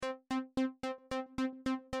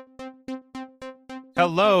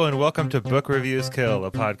Hello and welcome to Book Reviews Kill, a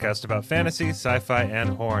podcast about fantasy, sci-fi, and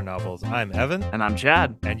horror novels. I'm Evan. And I'm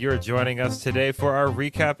Chad. And you're joining us today for our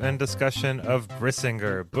recap and discussion of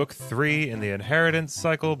Brisingr, Book 3 in the Inheritance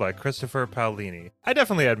Cycle by Christopher Paolini. I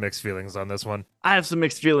definitely had mixed feelings on this one. I have some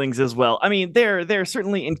mixed feelings as well. I mean, they're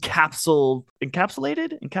certainly encapsulated,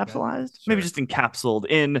 Sure. maybe just encapsulated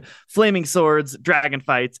in flaming swords, dragon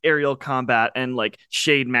fights, aerial combat, and like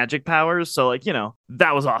shade magic powers. So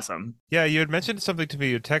that was awesome. Yeah, you had mentioned something to me.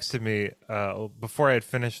 You texted me before I had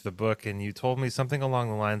finished the book, and you told me something along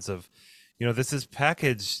the lines of, this is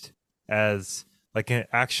packaged as like an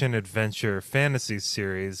action adventure fantasy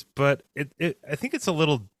series, but I think it's a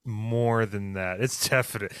little more than that. It's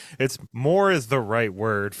definite. It's more is the right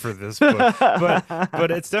word for this book,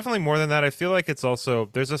 but it's definitely more than that. I feel like it's also,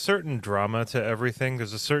 there's a certain drama to everything.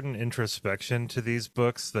 There's a certain introspection to these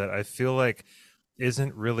books that I feel like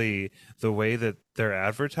isn't really the way that they're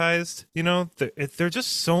advertised. They're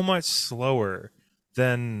just so much slower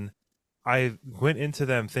than I went into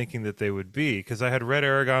them thinking that they would be, because I had read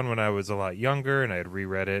Aragon when I was a lot younger and I had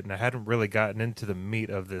reread it and I hadn't really gotten into the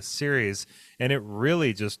meat of this series, and it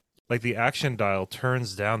really just, like, the action dial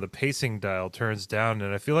turns down, the pacing dial turns down,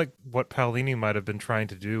 and I feel like what Paolini might have been trying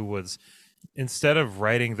to do was, instead of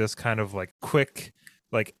writing this kind of like quick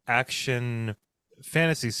like action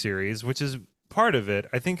fantasy series, which is part of it,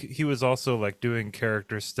 I think he was also like doing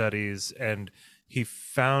character studies, and he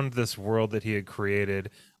found this world that he had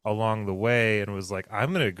created along the way and was like,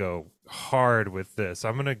 I'm going to go hard with this.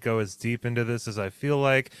 I'm going to go as deep into this as I feel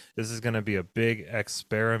like. This is going to be a big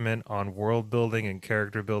experiment on world building and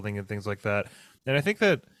character building and things like that. And I think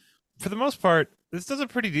that for the most part, this does a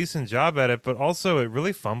pretty decent job at it, but also it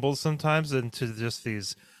really fumbles sometimes into just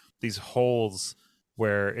these holes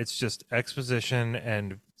where it's just exposition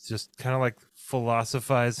and just kind of like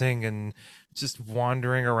philosophizing and just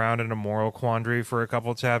wandering around in a moral quandary for a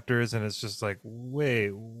couple chapters, and it's just like, wait,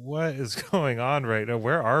 what is going on right now?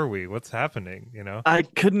 Where are we? What's happening? I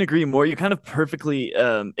couldn't agree more. You kind of perfectly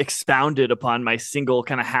expounded upon my single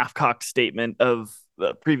kind of half-cocked statement of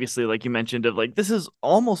previously, like you mentioned, of like, this is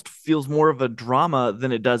almost feels more of a drama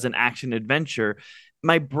than it does an action adventure.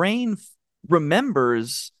 My brain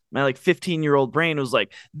remembers, my like 15-year-old brain was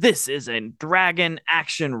like, this is a dragon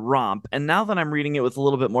action romp. And now that I'm reading it with a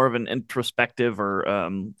little bit more of an introspective,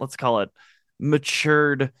 or let's call it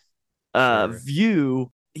matured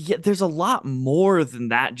view, yeah, there's a lot more than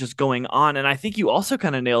that just going on. And I think you also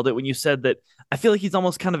kind of nailed it when you said that I feel like he's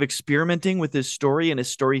almost kind of experimenting with his story and his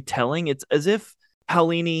storytelling. It's as if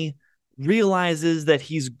Paolini realizes that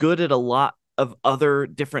he's good at a lot of other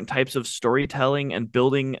different types of storytelling and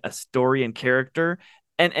building a story and character.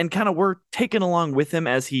 And kind of we're taken along with him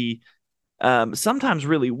as he sometimes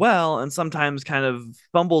really well and sometimes kind of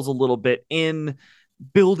fumbles a little bit in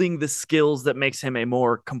building the skills that makes him a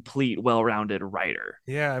more complete, well-rounded writer.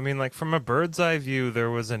 Yeah, I mean, like, from a bird's eye view,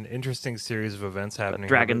 there was an interesting series of events happening. A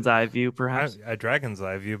dragon's eye view, perhaps? A dragon's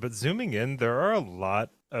eye view, but zooming in, there are a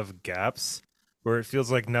lot of gaps where it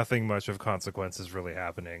feels like nothing much of consequence is really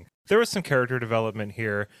happening. There was some character development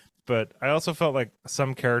here, but I also felt like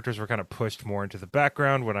some characters were kind of pushed more into the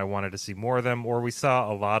background when I wanted to see more of them, or we saw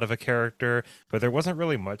a lot of a character, but there wasn't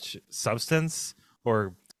really much substance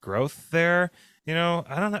or growth there. I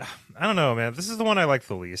don't know, man. This is the one I like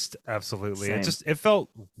the least. Absolutely. Same. It felt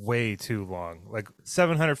way too long, like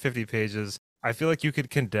 750 pages. I feel like you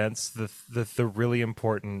could condense the really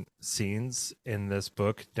important scenes in this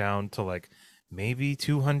book down to like maybe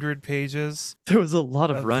 200 pages. There was a lot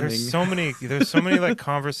of running. There's so many like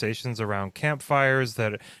conversations around campfires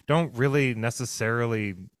that don't really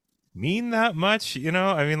necessarily mean that much.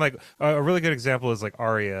 I mean, like a really good example is like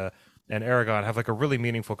Arya and Aragon have like a really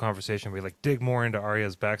meaningful conversation. We like dig more into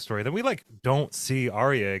Arya's backstory. Then we like don't see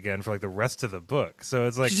Arya again for like the rest of the book. So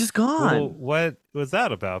it's like, she's just gone. Well, what was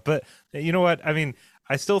that about? But you know what? I mean,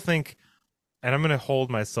 I still think, and I'm going to hold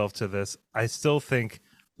myself to this, I still think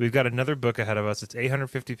we've got another book ahead of us. It's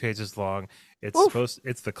 850 pages long.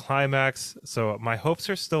 It's the climax. So my hopes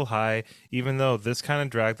are still high, even though this kind of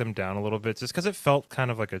dragged them down a little bit, just because it felt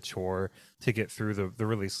kind of like a chore to get through the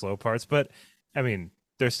really slow parts. But I mean,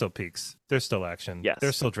 there's still peaks. There's still action. Yes.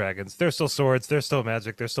 There's still dragons. There's still swords. There's still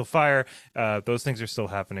magic. There's still fire. Those things are still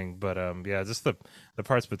happening. But yeah, just the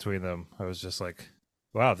parts between them, I was just like,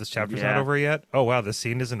 wow, this chapter's not over yet. Oh wow, this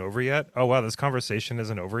scene isn't over yet. Oh wow, this conversation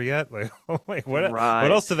isn't over yet. Like, oh wait, what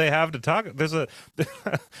else do they have to talk? There's I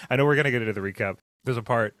know we're gonna get into the recap. There's a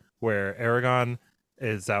part where Aragon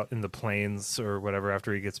is out in the plains or whatever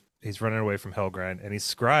after he's running away from Helgrind, and he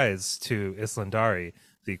scries to Islandari,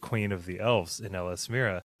 the queen of the elves in Elis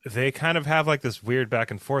Mira. They kind of have like this weird back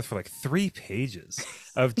and forth for like 3 pages.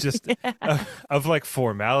 of just Yeah. of like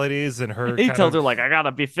formalities and her He kind tells of. her like, I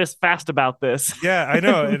gotta be fist fast about this. Yeah, I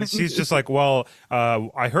know. And she's just like, well,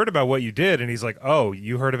 I heard about what you did. And he's like, oh,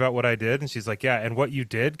 you heard about what I did? And she's like, yeah. And what you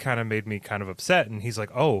did kind of made me kind of upset. And he's like,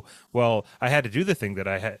 oh, well, I had to do the thing that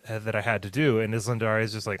I had to do. And Islandari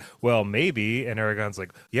is just like, well, maybe. And Aragon's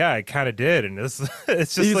like, yeah, I kind of did. And it's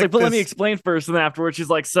just He's like, like but let me this. explain first. And then afterwards, she's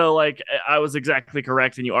like, so like, I was exactly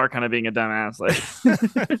correct, and you are kind of being a dumbass. But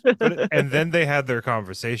Like, and then they had their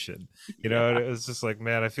conversation, and yeah. it was just like,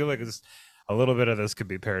 man, I feel like it's a little bit of this could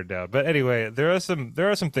be pared down. But anyway, there are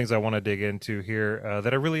some things I want to dig into here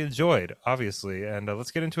that I really enjoyed, obviously, and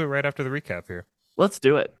let's get into it right after the recap here. Let's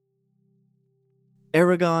do it.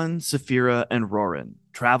 Aragon, Saphira, and Roran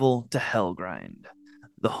travel to Helgrind,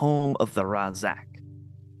 the home of the Razak.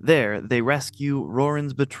 There, they rescue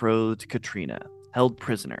Roran's betrothed Katrina, held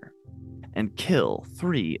prisoner, and kill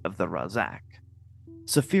 3 of the Razak.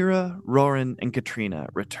 Saphira, Roran, and Katrina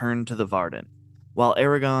return to the Varden, while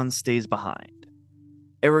Aragon stays behind.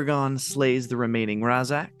 Aragon slays the remaining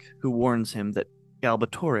Razak, who warns him that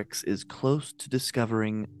Galbatorix is close to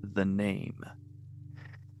discovering the name.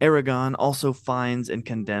 Aragon also finds and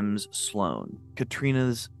condemns Sloane,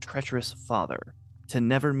 Katrina's treacherous father, to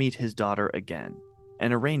never meet his daughter again,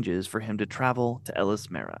 and arranges for him to travel to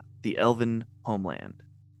Elismera, the elven homeland.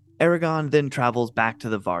 Aragon then travels back to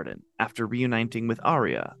the Varden after reuniting with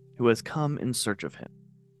Arya, who has come in search of him.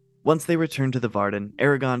 Once they return to the Varden,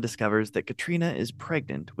 Aragon discovers that Katrina is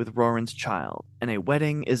pregnant with Roran's child, and a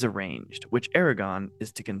wedding is arranged, which Aragon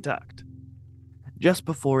is to conduct. Just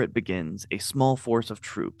before it begins, a small force of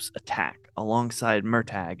troops attack alongside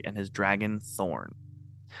Murtagh and his dragon Thorn.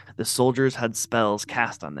 The soldiers had spells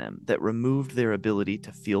cast on them that removed their ability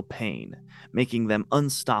to feel pain, making them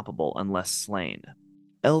unstoppable unless slain.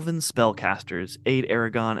 Elven spellcasters aid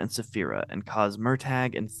Aragon and Saphira and cause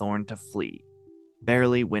Murtagh and Thorn to flee,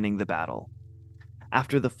 barely winning the battle.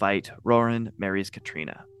 After the fight, Roran marries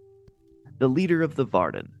Katrina. The leader of the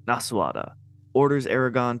Varden, Nasuada, orders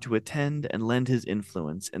Aragon to attend and lend his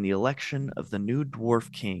influence in the election of the new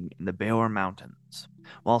dwarf king in the Beor Mountains,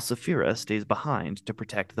 while Saphira stays behind to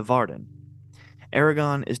protect the Varden.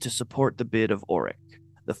 Aragon is to support the bid of Oric,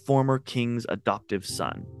 the former king's adoptive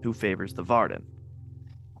son, who favors the Varden.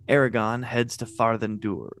 Aragon heads to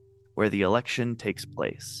Farthendur, where the election takes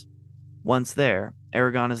place. Once there,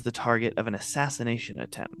 Aragon is the target of an assassination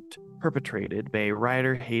attempt perpetrated by a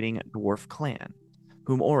rider-hating dwarf clan,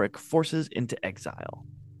 whom Oric forces into exile.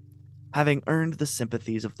 Having earned the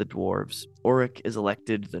sympathies of the dwarves, Oric is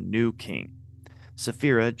elected the new king.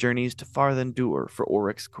 Saphira journeys to Farthendur for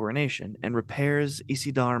Oric's coronation and repairs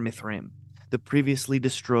Isidar Mithrim, the previously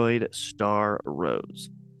destroyed Star Rose.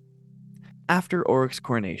 After Oric's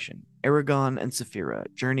coronation, Aragon and Saphira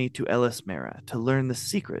journey to Elismera to learn the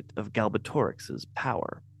secret of Galbatorix's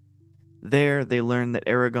power. There, they learn that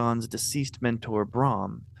Aragon's deceased mentor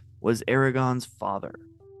Brom was Aragon's father.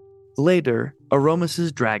 Later,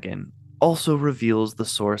 Aromas's dragon also reveals the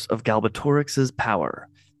source of Galbatorix's power,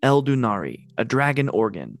 Eldunari, a dragon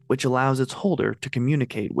organ which allows its holder to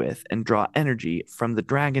communicate with and draw energy from the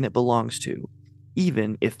dragon it belongs to,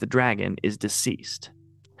 even if the dragon is deceased.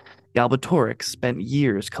 Galbatorix spent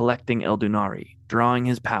years collecting Eldunari, drawing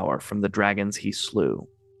his power from the dragons he slew.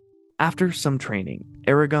 After some training,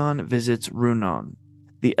 Aragon visits Runon,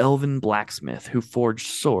 the elven blacksmith who forged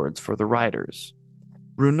swords for the riders.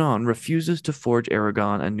 Runon refuses to forge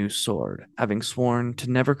Aragon a new sword, having sworn to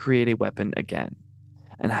never create a weapon again,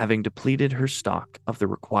 and having depleted her stock of the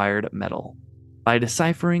required metal. By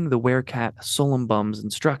deciphering the werecat Solumbum's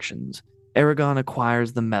instructions, Aragon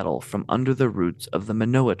acquires the metal from under the roots of the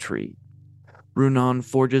Manoa tree. Runon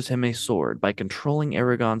forges him a sword by controlling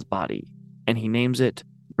Aragon's body, and he names it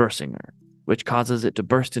Brisingr, which causes it to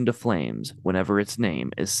burst into flames whenever its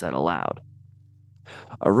name is said aloud.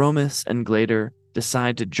 Aromas and Glader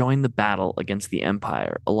decide to join the battle against the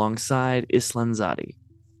Empire alongside Islanzadi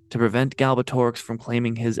to prevent Galbatorix from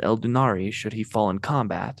claiming his Eldunari should he fall in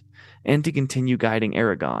combat, and to continue guiding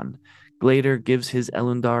Aragon. Glader gives his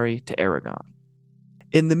Elundari to Aragon.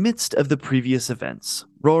 In the midst of the previous events,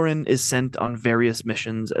 Roran is sent on various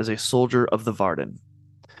missions as a soldier of the Varden.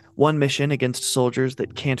 One mission against soldiers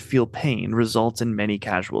that can't feel pain results in many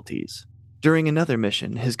casualties. During another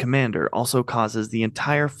mission, his commander also causes the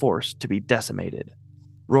entire force to be decimated.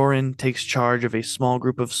 Roran takes charge of a small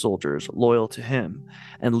group of soldiers loyal to him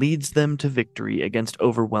and leads them to victory against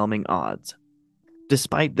overwhelming odds.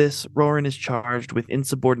 Despite this, Roran is charged with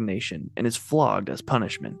insubordination and is flogged as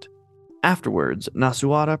punishment. Afterwards,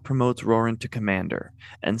 Nasuada promotes Roran to commander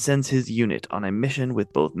and sends his unit on a mission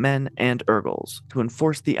with both men and Urgals to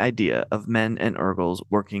enforce the idea of men and Urgals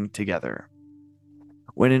working together.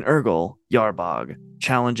 When in Urgel, Yarbog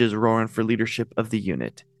challenges Roran for leadership of the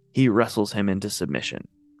unit, he wrestles him into submission.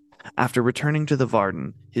 After returning to the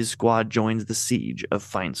Varden, his squad joins the siege of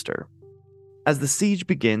Feinster. As the siege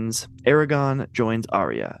begins, Aragon joins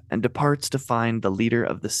Arya and departs to find the leader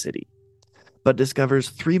of the city, but discovers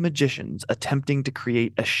three magicians attempting to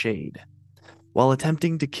create a shade. While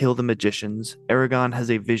attempting to kill the magicians, Aragon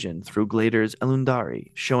has a vision through Glader's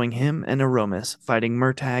Elundari, showing him and Aromas fighting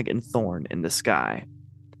Murtagh and Thorn in the sky.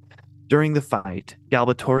 During the fight,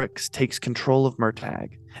 Galbatorix takes control of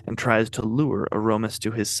Murtagh and tries to lure Aromas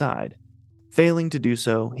to his side. Failing to do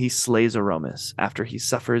so, he slays Aromas after he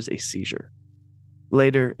suffers a seizure.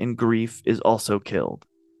 Glader, in grief, is also killed.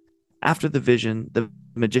 After the vision, the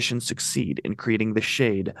magicians succeed in creating the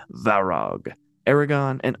shade Varog.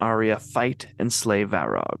 Aragon and Arya fight and slay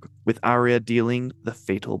Varog, with Arya dealing the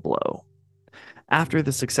fatal blow. After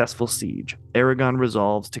the successful siege, Aragon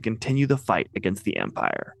resolves to continue the fight against the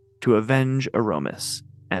Empire, to avenge Aromas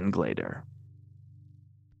and Glader.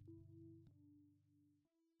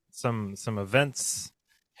 Some events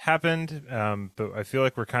happened, but I feel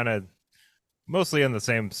like we're kind of mostly in the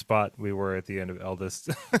same spot we were at the end of Eldest,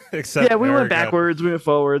 except Yeah, we went Eric. backwards, we went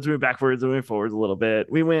forwards, we went backwards, we went forwards a little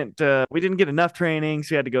bit. We didn't get enough training,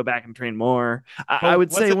 so we had to go back and train more. I But would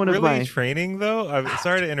was say it one of really my training though? I'm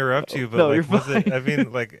sorry to interrupt you, but no, you're like, was it? fine. I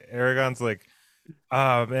mean, like Aragon's like,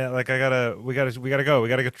 oh man, like we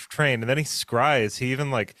gotta get trained, and then he scries. He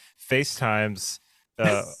even like FaceTimes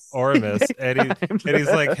Oramus, Next and he's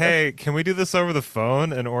like, time. hey, can we do this over the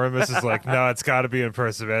phone? And Oramus is like, no, it's got to be in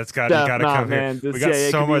person, man. You Nah, got to nah, come here. man. The We got CIA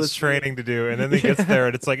so could be much listening. training to do, and then he gets there,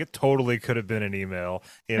 and it's like it totally could have been an email,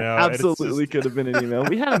 and it's Absolutely just could have been an email.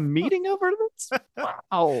 We had a meeting over this.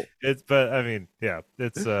 Wow, it's. But I mean, yeah,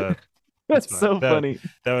 it's that's fine. so funny.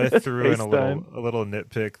 That I threw in FaceTime. a little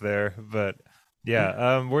nitpick there, but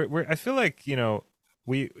yeah, we're I feel like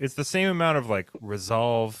we it's the same amount of like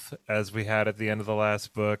resolve as we had at the end of the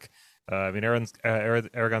last book. I mean, Aragon's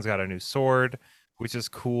got a new sword, which is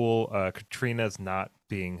cool. Katrina's not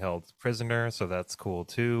being held prisoner, so that's cool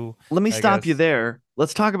too, Let me I stop you guess. there.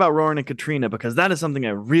 Let's talk about Roran and Katrina because that is something I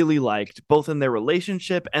really liked, both in their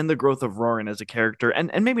relationship and the growth of Roran as a character,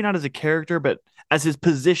 and maybe not as a character, but as his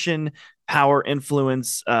position, power,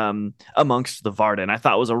 influence amongst the Varden. I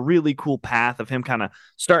thought was a really cool path of him kind of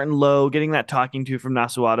starting low, getting that talking to from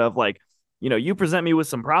Nasuada of like, you present me with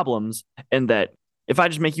some problems, and that if I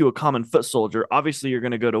just make you a common foot soldier, obviously you're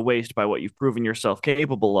going to go to waste by what you've proven yourself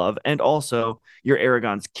capable of, and also you're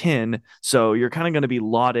Aragon's kin, so you're kind of going to be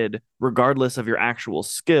lauded regardless of your actual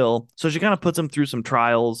skill. So she kind of puts him through some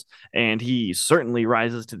trials, and he certainly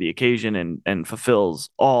rises to the occasion and fulfills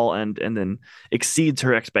all, and then exceeds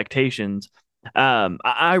her expectations.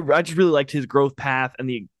 I just really liked his growth path, and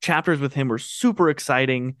the chapters with him were super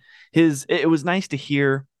exciting. It was nice to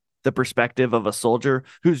hear the perspective of a soldier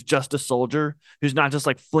who's just a soldier, who's not just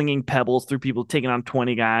like flinging pebbles through people, taking on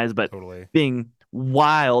 20 guys, but Totally. being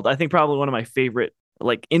wild. I think probably one of my favorite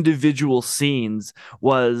like individual scenes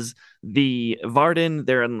was the Varden.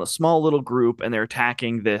 They're in a small little group and they're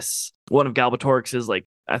attacking this one of Galbatorix's like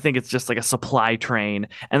I think it's just like a supply train.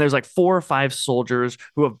 And there's like four or five soldiers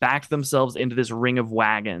who have backed themselves into this ring of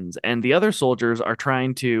wagons. And the other soldiers are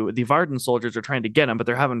the Varden soldiers are trying to get them, but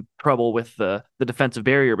they're having trouble with the defensive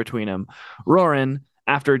barrier between them. Roran,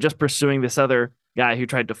 after just pursuing this other guy who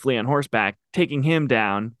tried to flee on horseback, taking him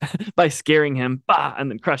down by scaring him, bah, and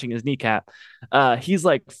then crushing his kneecap. He's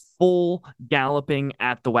like full galloping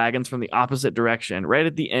at the wagons from the opposite direction. Right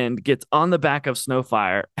at the end, gets on the back of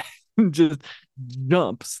Snowfire, just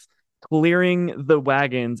jumps, clearing the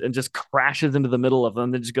wagons, and just crashes into the middle of them.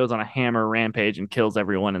 Then just goes on a hammer rampage and kills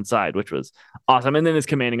everyone inside, which was awesome. And then his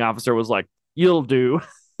commanding officer was like, "You'll do."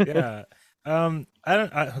 Yeah. I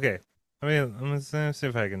don't. Okay. I mean, let me see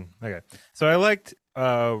if I can. Okay. So I liked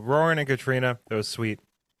Roran and Katrina. That was sweet.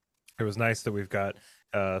 It was nice that we've got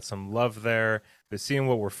some love there. They're seeing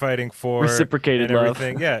what we're fighting for Reciprocated and love.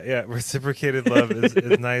 everything. Yeah, yeah. Reciprocated love is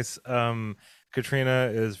nice. Katrina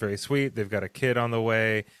is very sweet. They've got a kid on the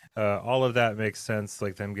way. All of that makes sense,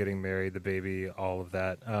 like them getting married, the baby, all of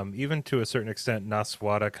that. Even to a certain extent,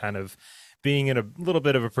 Naswada kind of being in a little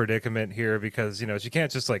bit of a predicament here because she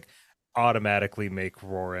can't just like automatically make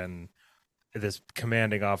Roran this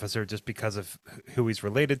commanding officer just because of who he's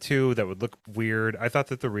related to. That would look weird. I thought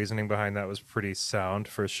that the reasoning behind that was pretty sound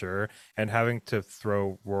for sure, and having to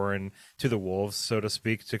throw Roran to the wolves, so to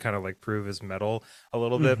speak, to kind of like prove his mettle a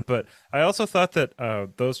little bit. But I also thought that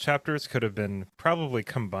those chapters could have been probably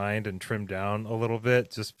combined and trimmed down a little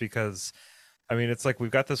bit, just because I mean, it's like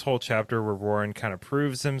we've got this whole chapter where Roran kind of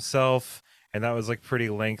proves himself, and that was like pretty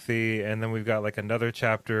lengthy. And then we've got like another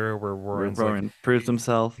chapter where Where Warren's like Rowan proves he,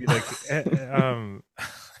 himself. he like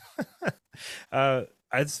I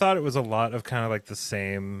just thought it was a lot of kind of like the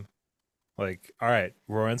same, like, all right,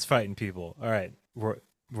 Warren's fighting people, all right, Warren's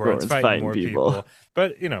Rowan's fighting fighting more people. people,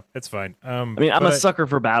 but it's fine. I mean, I'm a But sucker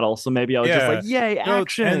for battle, so maybe I was just like, yeah. "Yay, No,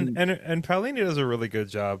 and action!" and and Paolini does a really good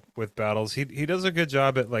job with battles. He does a good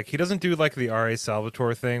job at, like, he doesn't do like the R.A.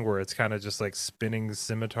 Salvatore thing where it's kind of just like spinning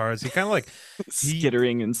scimitars. He kind of like he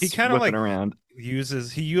Skittering and he kind of whipping like around.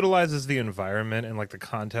 utilizes the environment and like the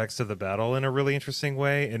context of the battle in a really interesting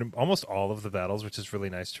way in almost all of the battles, which is really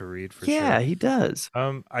nice to read for Yeah, sure. he does.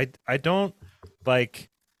 I don't like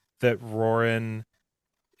that Roran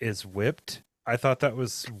is whipped. I thought that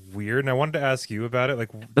was weird, and I wanted to ask you about it. Like,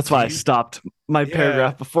 That's do why I you? stopped my Yeah,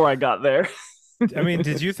 paragraph before I got there. I mean,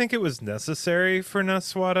 did you think it was necessary for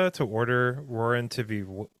Naswada to order Roran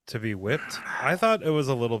to be whipped? I thought it was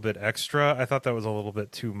a little bit extra. I thought that was a little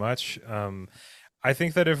bit too much. I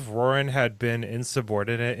think that if Roran had been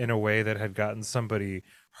insubordinate in a way that had gotten somebody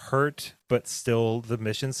hurt, but still the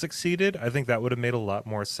mission succeeded, I think that would have made a lot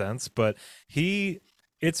more sense. But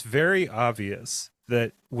it's very obvious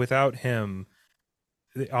that without him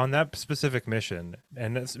on that specific mission,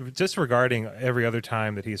 and it's just regarding every other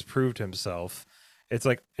time that he's proved himself, it's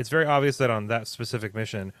like it's very obvious that on that specific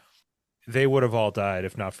mission they would have all died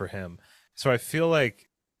if not for him. So I feel like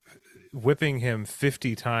whipping him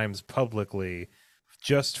 50 times publicly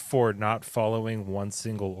just for not following one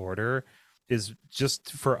single order is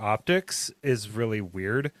just for optics is really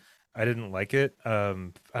weird. I didn't like it. I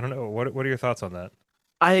don't know, what are your thoughts on that?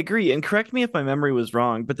 I agree, and correct me if my memory was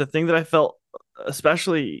wrong, but the thing that I felt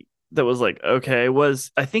especially that was like okay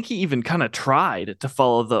was I think he even kind of tried to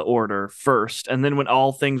follow the order first, and then when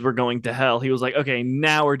all things were going to hell, he was like, okay,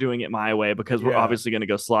 now we're doing it my way because we're Yeah, obviously going to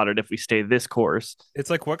go slaughtered if we stay this course. it's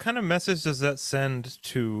like, what kind of message does that send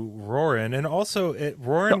to Roran? And also,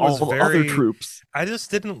 To Roran all was the other very. troops. I just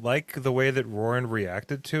didn't like the way that Roran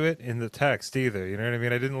reacted to it in the text either. You know what I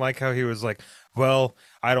mean? I didn't like how he was like, "Well,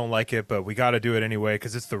 I don't like it, but we got to do it anyway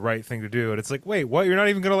because it's the right thing to do." And it's like, wait, what? You're not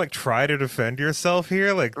even gonna like try to defend yourself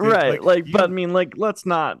here? Like, Right. like Like, but I you. mean, like, let's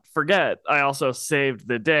not forget, I also saved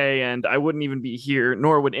the day, and I wouldn't even be here,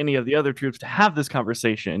 nor would any of the other troops to have this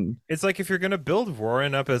conversation. It's like if you're gonna build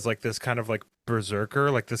Roran up as like this kind of like berserker,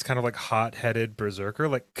 like this kind of like hot-headed berserker,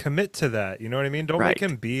 like commit to that. You know what I mean? Don't make Right.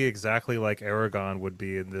 him be exactly like Aragon would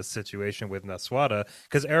be in this situation with Naswada,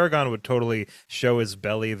 because Aragon would totally show his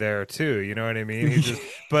belly there too. You know what I mean? He just,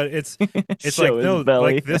 but it's Show like, his no,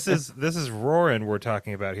 like belly. this is Roran we're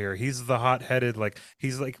talking about here. He's the hot-headed, like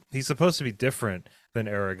he's supposed to be different than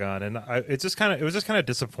Aragon, and it was just kind of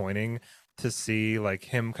disappointing to see like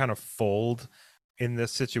him kind of fold in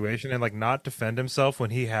this situation and like not defend himself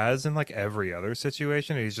when he has in like every other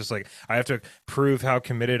situation. And he's just like, I have to prove how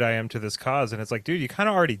committed I am to this cause, and it's like, dude, you kind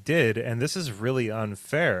of already did, and this is really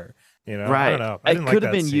unfair. I don't Right. know, I It didn't like could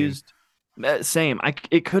have that been scene. used same.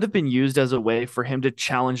 It could have been used as a way for him to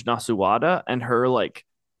challenge Nasuwada and her like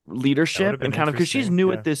That would leadership have been and kind of because she's interesting,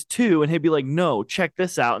 new yeah. at this too, and he'd be like, "No, check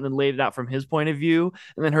this out," and then laid it out from his point of view,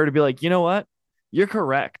 and then her to be like, "You know what? You're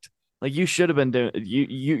correct. Like you should have been doing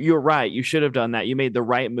you're right. You should have done that. You made the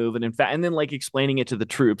right move." And in fact, and then like explaining it to the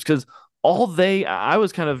troops because I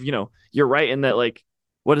was kind of you're right in that like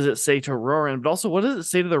what does it say to Roran, but also what does it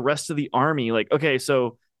say to the rest of the army? Like okay,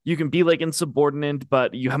 so you can be like insubordinate,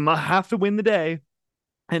 but you have to win the day.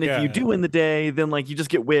 And if you Yeah, do win the day, then like you just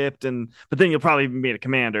get whipped, and but then you'll probably be made a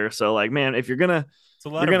commander. So like, man, if it's a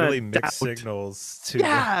you're lot of gonna really mixed doubt, signals to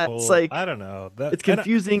the yeah, it's whole, like I don't know that. it's And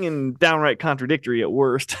confusing and downright contradictory at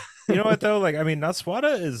worst. you know what though? Like, I mean,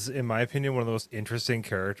 Naswada is, in my opinion, one of the most interesting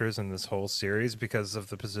characters in this whole series because of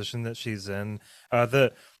the position that she's in.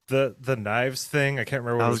 The knives thing, I can't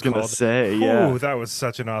remember what I it was was gonna called. say, yeah, Whew, that was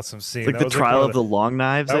such an awesome it's scene. like That the was like trial of the long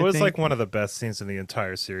knives. that I was like think one of the best scenes in the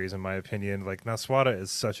entire series, in my opinion. Like, Naswada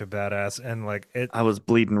is such a badass, and like it, I was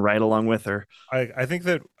bleeding right along with her. I think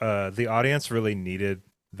that the audience really needed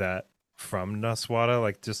that from Naswada,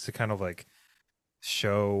 like just to kind of like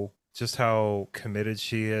show just how committed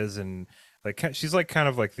she is, and like she's like kind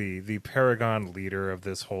of like the paragon leader of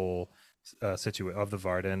this whole situation of the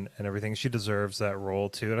Varden and everything. She deserves that role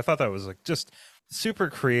too, and I thought that was like just super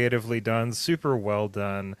creatively done, super well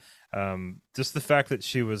done. Just the fact that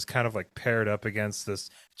she was kind of like paired up against this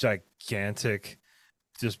gigantic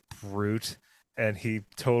just brute, and he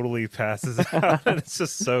totally passes out, and it's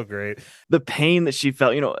just so great. The pain that she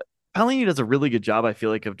felt, Paolini does a really good job, I feel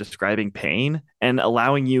like, of describing pain and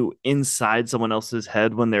allowing you inside someone else's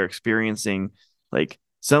head when they're experiencing like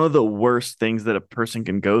some of the worst things that a person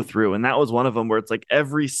can go through. And that was one of them where it's like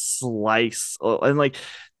every slice and like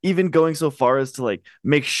even going so far as to like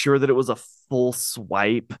make sure that it was a full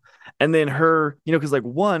swipe. And then her, because like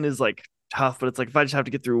one is like tough, but it's like if I just have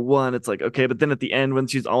to get through one, it's like okay. But then at the end, when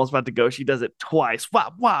she's almost about to go, she does it twice.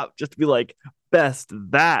 Wop wop, just to be like best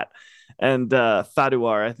that. And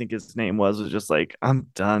Faduar, I think his name was just like, I'm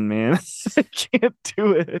done, man. I can't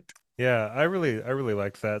do it. Yeah, I really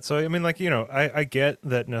liked that. So I mean, like, I get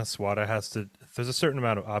that Naswada has to. There's a certain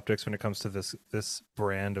amount of optics when it comes to this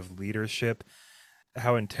brand of leadership,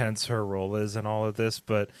 how intense her role is and all of this.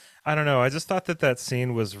 But I don't know. I just thought that that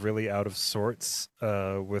scene was really out of sorts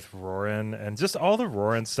with Roran and just all the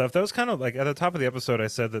Roran stuff. That was kind of like at the top of the episode. I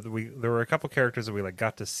said that there were a couple characters that we like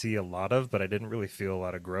got to see a lot of, but I didn't really feel a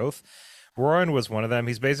lot of growth. Roran was one of them.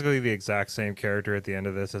 He's basically the exact same character at the end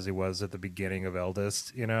of this as he was at the beginning of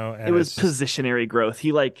Eldest, It and was it's just positionary growth.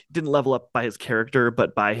 He like didn't level up by his character,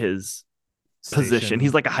 but by his position.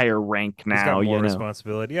 He's station. like a higher rank He's got now, more you know.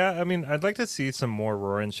 responsibility. Yeah, I mean, I'd like to see some more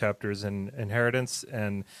Roran chapters in Inheritance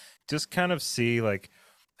and just kind of see like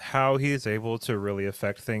how he is able to really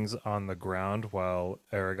affect things on the ground while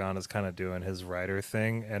Aragon is kind of doing his writer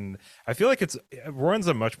thing. And I feel like it's Roran's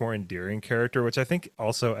a much more endearing character, which I think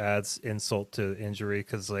also adds insult to injury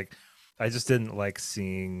because like I just didn't like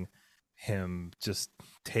seeing him just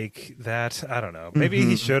take that. I don't know. Maybe he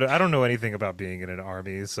Mm-hmm. should. I don't know anything about being in an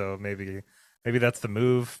army, so maybe that's the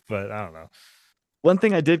move, but I don't know. One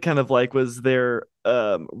thing I did kind of like was their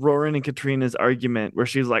Roran and Katrina's argument where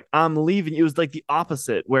she's like, I'm leaving. It was like the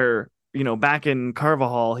opposite, where, back in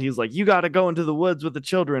Carvajal, he's like, you got to go into the woods with the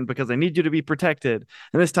children because I need you to be protected.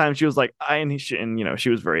 And this time she was like, she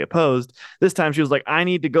was very opposed. This time she was like, I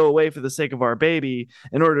need to go away for the sake of our baby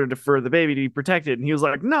in order for the baby to be protected. And he was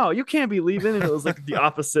like, no, you can't be leaving. And it was like the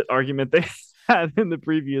opposite argument they had in the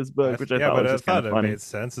previous book, which I Yeah, thought but was I just kind thought of it funny. made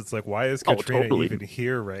sense. It's like, why is Oh, Katrina totally. even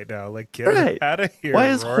here right now? Like, get her Right. out of here, Why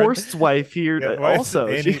is Roran. Horst's wife here? Yeah, why is Also,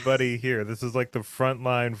 she anybody here? This is like the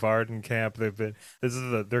frontline Varden camp.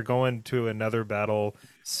 They're going to another battle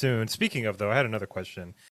soon. Speaking of though, I had another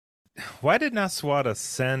question. Why did Naswada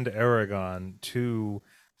send Aragon to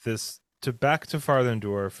back to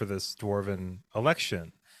Farthendur for this dwarven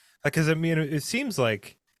election? Like, because I mean, it seems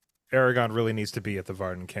like Aragon really needs to be at the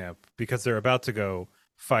Varden camp because they're about to go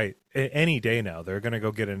fight any day now. They're going to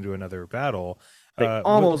go get into another battle. they What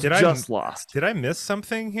almost just lost. did I miss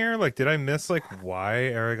something here? Like, did I miss like why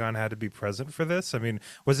Aragon had to be present for this? I mean,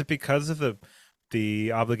 was it because of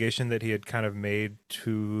the obligation that he had kind of made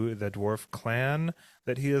to the dwarf clan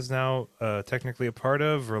that he is now technically a part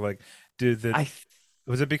of, or like did the I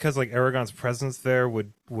was it because like Aragon's presence there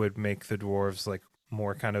would make the dwarves like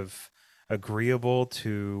more kind of agreeable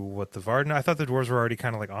to what the Varden? I thought the dwarves were already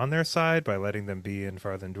kind of like on their side by letting them be in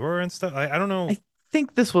Farthendur and stuff. I don't know. I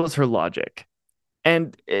think this was her logic,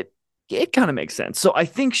 and it kind of makes sense. So I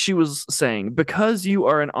think she was saying because you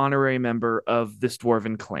are an honorary member of this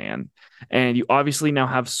dwarven clan, and you obviously now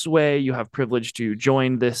have sway, you have privilege to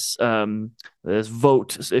join this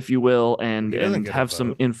vote, if you will, and He doesn't and get a have some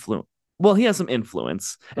vote. influence. Well, he has some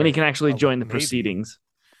influence, and he Right. can actually Oh, join the maybe. proceedings.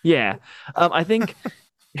 Yeah, I think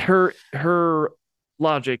her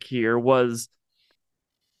logic here was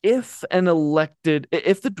if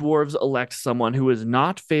the dwarves elect someone who is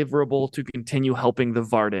not favorable to continue helping the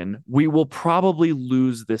Varden, we will probably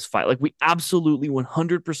lose this fight. Like we absolutely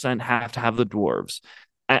 100% have to have the dwarves,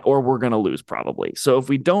 or we're gonna lose probably. So if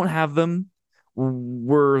we don't have them,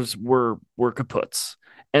 we're kaputs.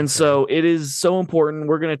 And Okay. so it is so important.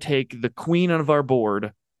 We're gonna take the queen of our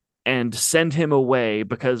board and send him away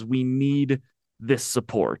because we need this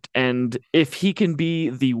support. And if he can be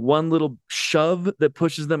the one little shove that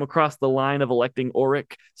pushes them across the line of electing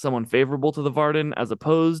Auric, someone favorable to the Varden, as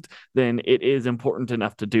opposed, then it is important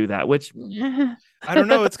enough to do that, which I don't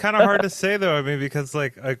know. It's kind of hard to say though. I mean, because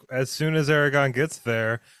like as soon as Aragon gets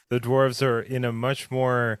there, the dwarves are in a much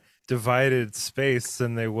more divided space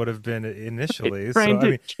than they would have been initially. So trying I to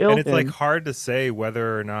mean, and kill it's like him. hard to say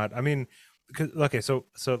whether or not. I mean, okay, so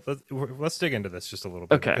let's dig into this just a little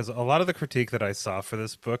bit Okay. because a lot of the critique that I saw for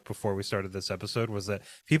this book before we started this episode was that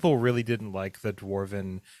people really didn't like the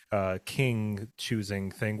dwarven king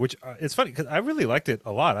choosing thing, which it's funny because I really liked it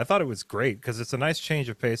a lot. I thought it was great because it's a nice change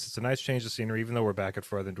of pace. It's a nice change of scenery, even though we're back at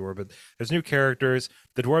Farther, but there's new characters.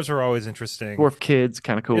 The dwarves are always interesting. Dwarf kids,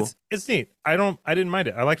 kind of cool. It's neat. I didn't mind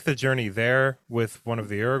it. I liked the journey there with one of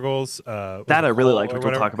the Urgals, was That it I really Cole liked, or which we'll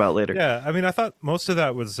whatever? talk about later. Yeah, I mean, I thought most of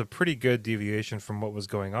that was a pretty good deviation from what was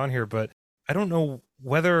going on here, but I don't know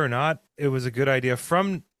whether or not it was a good idea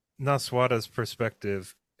from Naswada's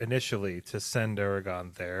perspective initially to send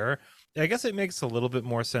Aragon there. I guess it makes a little bit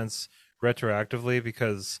more sense retroactively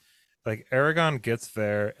because like Aragon gets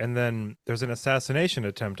there, and then there's an assassination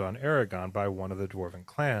attempt on Aragon by one of the dwarven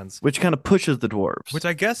clans, which kind of pushes the dwarves. which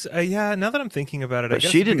I guess, yeah, now that I'm thinking about it, I But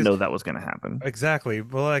guess she it's didn't because know that was going to happen. exactly.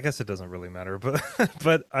 Well, I guess it doesn't really matter, but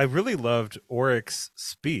but I really loved Oric's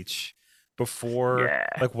speech before, Yeah.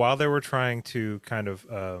 like while they were trying to kind of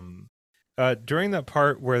during that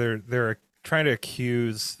part where they're trying to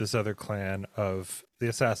accuse this other clan of the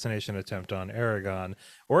assassination attempt on Aragon.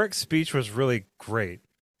 Oric's speech was really great.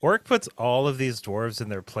 Oric puts all of these dwarves in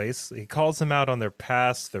their place. He calls them out on their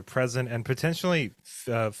past, their present, and potentially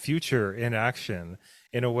future inaction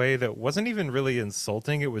in a way that wasn't even really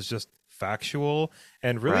insulting. It was just factual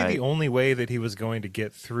and really the Right. only way that he was going to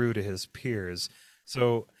get through to his peers.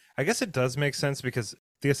 So I guess it does make sense because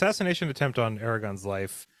the assassination attempt on Aragon's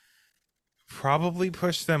life probably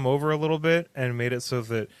pushed them over a little bit and made it so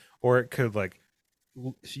that, or it could like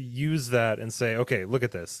use that and say, okay, look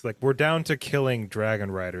at this. Like we're down to killing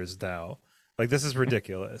dragon riders now. Like this is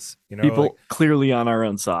ridiculous. Like People clearly on our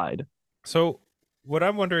own side. so what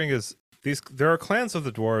I'm wondering is there are clans of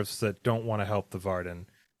the dwarves that don't want to help the Varden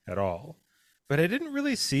at all. But I didn't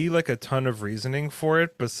really see like a ton of reasoning for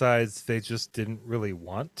it besides they just didn't really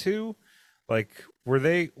want to. Like were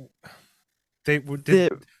they did The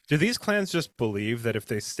do these clans just believe that if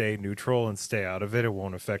they stay neutral and stay out of it, it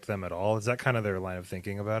won't affect them at all? Is that kind of their line of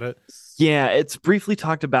thinking about it? Yeah, it's briefly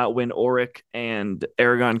talked about when Oric and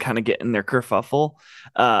Aragon kind of get in their kerfuffle.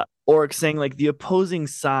 Oric saying like the opposing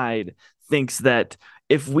side thinks that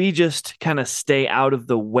if we just kind of stay out of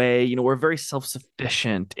the way, we're very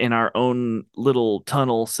self-sufficient in our own little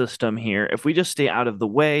tunnel system here. If we just stay out of the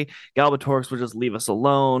way, Galbatorix will just leave us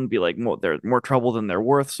alone, be like they're more trouble than they're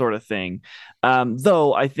worth, sort of thing.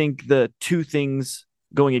 Though I think the two things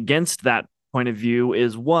going against that point of view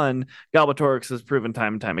is one, Galbatorix has proven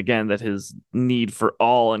time and time again that his need for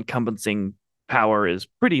all encompassing power is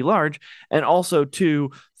pretty large. And also,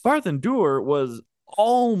 two, Farthendur was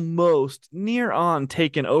almost near on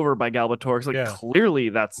taken over by Galbatorix. Like, Yeah, clearly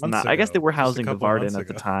that's months not, I guess they ago, were just a housing the couple months Varden at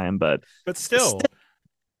the ago. time, but But it still still,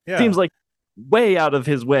 yeah. seems like way out of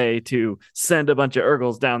his way to send a bunch of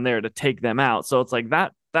Urgles down there to take them out. So it's like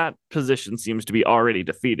that position seems to be already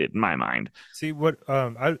defeated in my mind. See what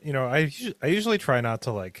I usually try not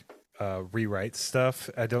to like rewrite stuff.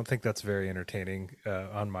 I don't think that's very entertaining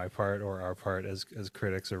on my part or our part as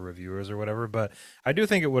critics or reviewers or whatever. But I do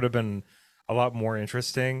think it would have been a lot more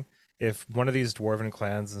interesting if one of these dwarven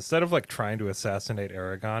clans, instead of like trying to assassinate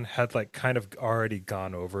Aragon, had like kind of already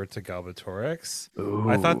gone over to Galbatorix.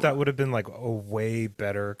 I thought Ooh. that would have been like a way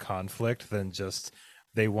better conflict than just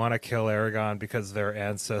they want to kill Aragon because their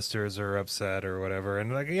ancestors are upset or whatever.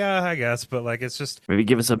 And like, yeah, I guess, but like it's just Maybe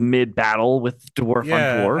give us a mid battle with dwarf on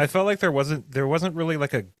yeah, I dwarf. felt like there wasn't really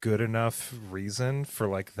like a good enough reason for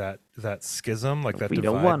like that schism, like that We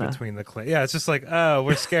don't divide wanna. between the clan. Yeah, it's just like, oh,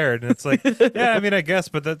 we're scared. And it's like, yeah, I mean, I guess,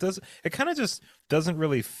 but that does it kind of just doesn't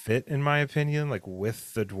really fit in my opinion, like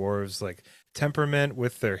with the dwarves like temperament,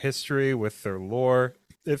 with their history, with their lore.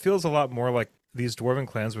 It feels a lot more like these dwarven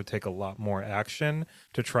clans would take a lot more action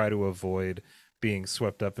to try to avoid being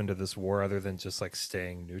swept up into this war other than just like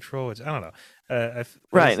staying neutral, which I don't know. I Right. just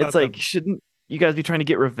And it's thought that like, shouldn't you guys be trying to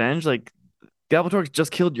get revenge? Like Galbatorix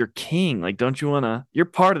just killed your king. Like, don't you wanna you're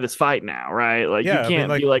part of this fight now, right? Like you yeah, I mean,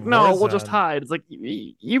 can't be like like, no, we'll just Morzan. hide. It's like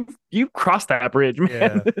you crossed that bridge, man.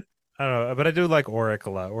 Yeah, I don't know, but I do like Oric a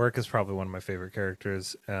lot. Oric is probably one of my favorite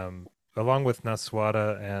characters, along with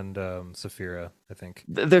Naswada and Saphira, I think.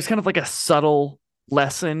 There's kind of like a subtle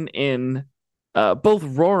lesson in both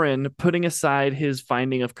Roran putting aside his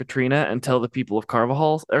finding of Katrina until the people of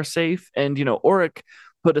Carvajal are safe, and Oric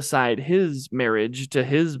put aside his marriage to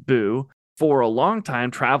his boo for a long time,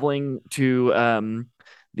 traveling to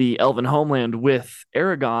the Elven homeland with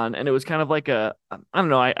Aragon, and it was kind of like I don't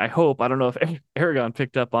know, I hope I don't know if Aragon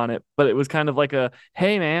picked up on it, but it was kind of like a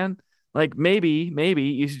hey man, like maybe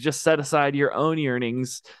you should just set aside your own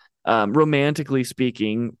yearnings, romantically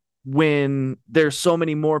speaking, when there's so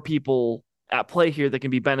many more people at play here that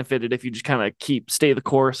can be benefited if you just kind of stay the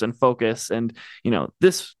course and focus. And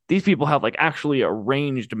these people have like actually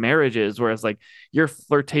arranged marriages, whereas like your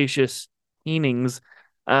flirtatious meanings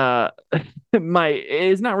uh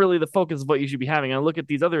is not really the focus of what you should be having. I look at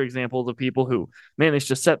these other examples of people who managed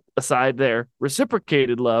to set aside their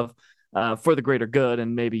reciprocated love for the greater good,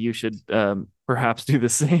 and maybe you should perhaps do the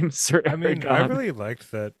same, Sir I mean, I Aragon. really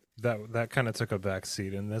liked that kind of took a back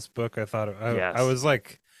seat in this book. I thought I Yes. was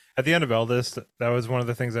like at the end of Eldest, that was one of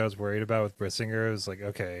the things I was worried about with Brisingr. It was like,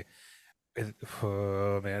 okay,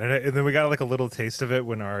 Oh man, and then we got like a little taste of it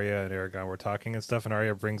when Arya and Aragon were talking and stuff, and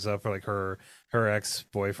Arya brings up like her ex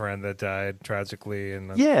boyfriend that died tragically,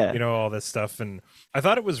 and Yeah. all this stuff, and I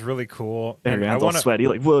thought it was really cool, and I Ariane's all want to. sweaty,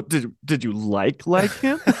 like, well, did you like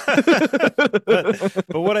him? But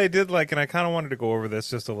what I did like, and I kind of wanted to go over this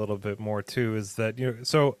just a little bit more too, is that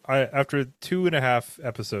so I after 2.5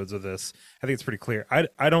 episodes of this, I think it's pretty clear.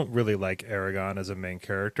 I don't really like Aragon as a main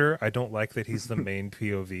character. I don't like that he's the main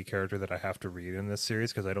POV character that I have to read in this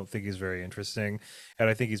series because I don't think he's very interesting, and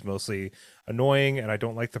I think he's mostly annoying, and I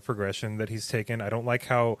don't like the progression that he's taken. I don't like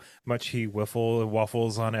how much he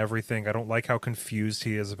waffles on everything. I don't like how confused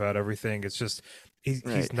he is about everything. It's just he's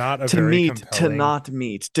Right. not a To very meet, to compelling. not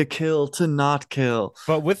meet, to kill, to not kill.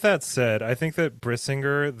 But with that said, I think that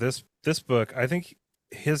Brisingr, this book, I think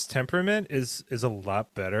his temperament is a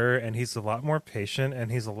lot better, and he's a lot more patient,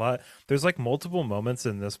 and he's a lot. There's like multiple moments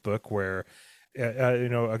in this book where,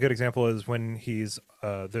 a good example is when he's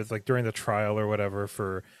there's like during the trial or whatever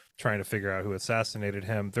for trying to figure out who assassinated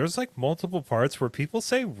him. There's like multiple parts where people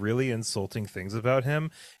say really insulting things about him,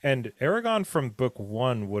 and Aragon from book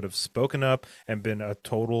one would have spoken up and been a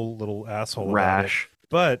total little asshole about it, Rash.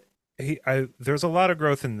 but there's a lot of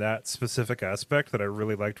growth in that specific aspect that I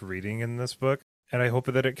really liked reading in this book, and I hope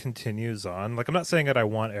that it continues on. Like, I'm not saying that I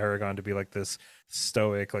want Aragon to be like this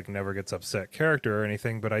stoic, like never gets upset character or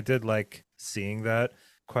anything, but I did like seeing that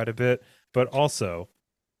quite a bit. But also,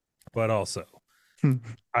 but also,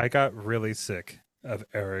 I got really sick of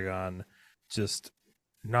Aragon just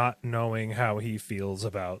not knowing how he feels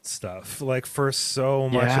about stuff like for so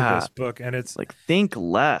much of Yeah. this book, and it's, Like, think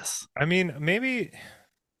less. I mean, maybe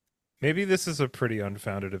this is a pretty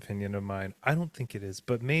unfounded opinion of mine. I don't think it is,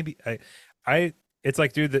 but maybe I it's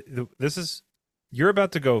like, dude, this is, you're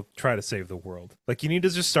about to go try to save the world. Like, you need to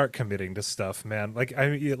just start committing to stuff, man. Like,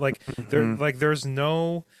 like Mhm. there's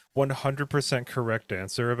no 100% correct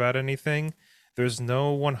answer about anything. There's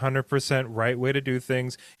no 100% right way to do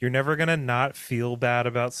things. You're never going to not feel bad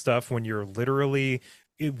about stuff when you're literally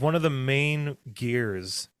one of the main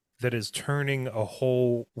gears that is turning a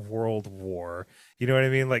whole world war. You know what I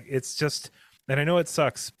mean? Like, it's just, and I know it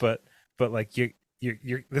sucks, but like you're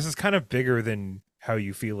this is kind of bigger than how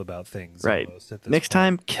you feel about things Right. almost at this Next point.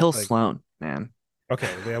 time, kill Like, Sloane, man. okay,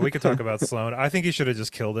 yeah, we could talk about Sloane. I think he should have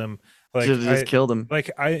just killed him. Should Like have just killed him.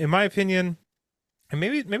 I in my opinion, and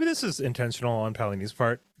maybe this is intentional on Palini's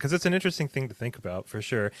part because it's an interesting thing to think about for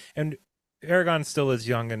sure. And Aragon still is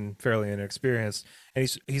young and fairly inexperienced, and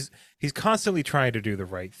he's constantly trying to do the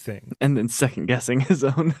right thing. And then second guessing his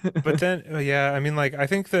own. But then, yeah, I mean, like, I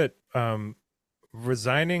think that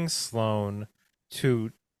resigning Sloane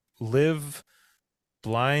to live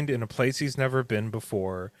blind in a place he's never been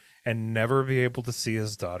before and never be able to see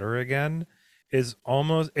his daughter again is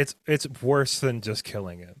almost, it's worse than just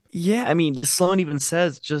killing him. Yeah, I mean, Sloane even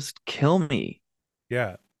says, just kill me.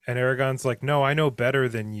 Yeah. And Aragon's like, no, I know better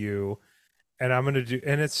than you, and I'm gonna do,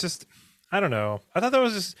 and it's just, I don't know. I thought that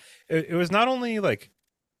was just, it was not only like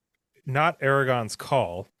not Aragon's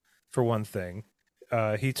call, for one thing.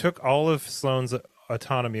 He took all of Sloane's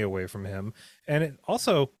autonomy away from him, and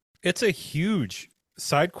it's a huge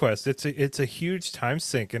side quest. It's a huge time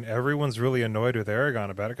sink, and everyone's really annoyed with Aragon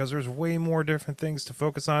about it because there's way more different things to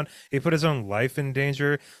focus on. He put his own life in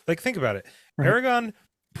danger. Like, think about it. Right. Aragon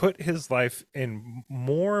put his life in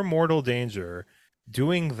more mortal danger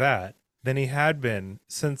doing that than he had been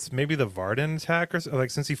since maybe the Varden attack, or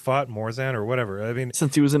like since he fought Morzan or whatever. I mean,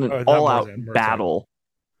 Since he was in an not all-out Morzan, Murtagh. battle.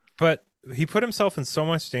 But he put himself in so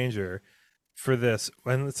much danger for this.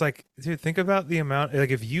 And it's like, dude, think about the amount,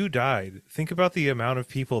 like, if you died, think about the amount of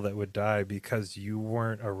people that would die because you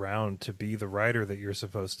weren't around to be the writer that you're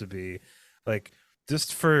supposed to be. Like,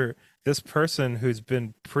 just for this person who's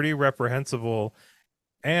been pretty reprehensible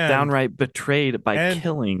and Downright betrayed by and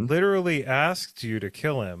killing. literally asked you to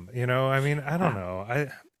kill him. I mean, I don't Ah, know.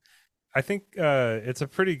 I think it's a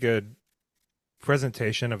pretty good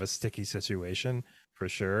presentation of a sticky situation for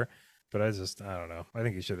sure. But I don't know. I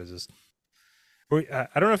think he should have just. I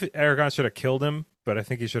don't know if Aragon should have killed him, but I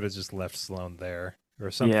think he should have just left Sloane there or yeah.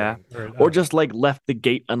 something. Or I Or don't know. just like left the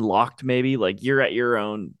gate unlocked, maybe. Like you're at your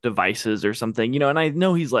own devices or something, and I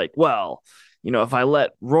know he's like, well, if I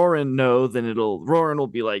let Roran know, then Roran will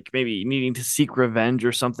be like maybe needing to seek revenge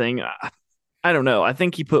or something. I don't know. I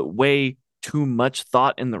think he put way too much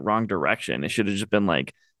thought in the wrong direction. It should have just been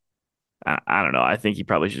like, I don't know. I think he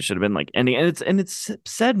probably should have been like ending. And it's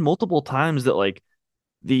said multiple times that like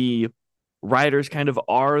the writers kind of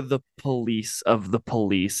are the police of the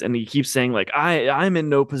police, and he keeps saying like I'm in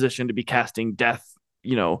no position to be casting death,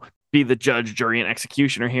 be the judge, jury, and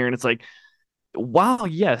executioner here. And it's like, while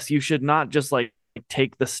yes, you should not just like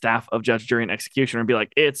take the staff of judge, jury, and executioner and be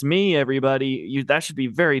like, "It's me, everybody." That should be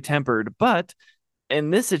very tempered. But in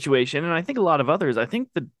this situation, and I think a lot of others, I think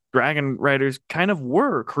the Dragon Riders kind of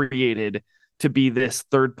were created to be this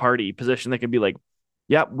third party position that could be like,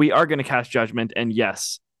 "Yeah, we are going to cast judgment, and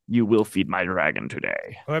yes, you will feed my dragon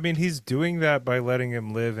today." Well, I mean, he's doing that by letting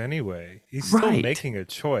him live anyway. He's still Right. making a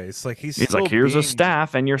choice. Like he's He's like, still "Here's a being,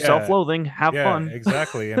 staff, and you're yeah, self-loathing. Have yeah, fun."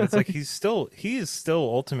 exactly. And it's like he is still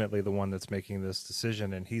ultimately the one that's making this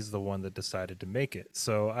decision, and he's the one that decided to make it.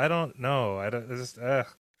 So I don't know. I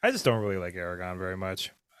just don't really like Aragon very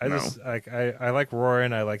much. I No. just like I like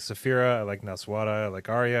Roran, I like Saphira, I like Naswada, I like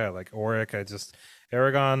Arya, I like Oric. I just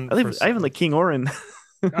Aragon for I even like King Orin.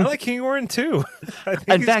 I like King Orin too. I think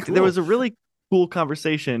In he's fact, there cool. was a really cool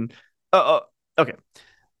conversation. Okay.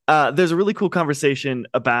 There's a really cool conversation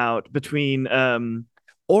about between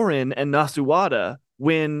Orin and Nasuwada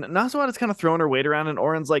when Nasuwada's kind of throwing her weight around and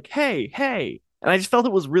Orin's like, "Hey, hey." And I just felt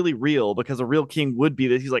it was really real because a real king would be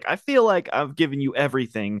this. He's like, "I feel like I've given you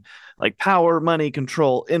everything, like power, money,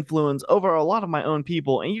 control, influence over a lot of my own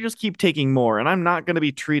people, and you just keep taking more. And I'm not going to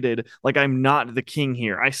be treated like I'm not the king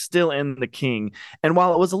here. I still am the king." And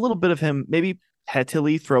while it was a little bit of him maybe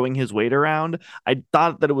pettily throwing his weight around, I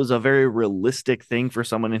thought that it was a very realistic thing for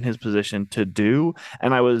someone in his position to do.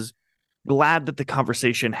 And I was glad that the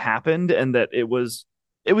conversation happened and that it was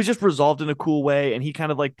just resolved in a cool way. And he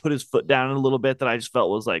kind of like put his foot down a little bit that I just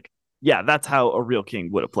felt was like, yeah, that's how a real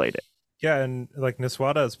king would have played it. Yeah, and like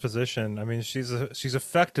Niswada's position, I mean, she's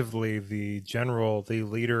effectively the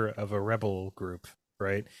leader of a rebel group,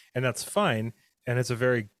 right? And that's fine, and it's a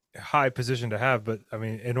very high position to have. But I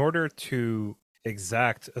mean, in order to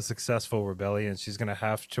exact a successful rebellion, she's going to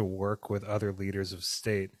have to work with other leaders of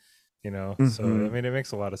state, you know. So I Mm-hmm. mean, it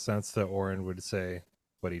makes a lot of sense that Orin would say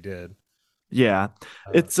what he did. Yeah,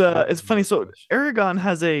 it's In funny. that So position. Aragon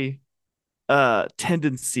has a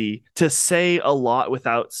tendency to say a lot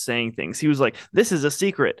without saying things. He was like, "This is a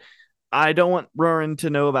secret. I don't want Roran to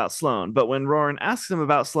know about Sloane." But when Roran asks him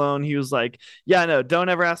about Sloane, he was like, "Yeah, no, don't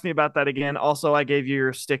ever ask me about that again. Also, I gave you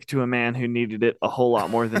your stick to a man who needed it a whole lot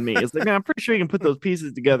more than me." It's like, man, I'm pretty sure you can put those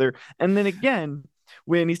pieces together. And then again,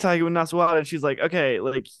 when he's talking with Nasuwada, she's like, "Okay,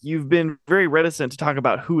 like you've been very reticent to talk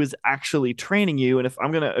about who is actually training you, and if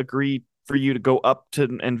I'm gonna agree for you to go up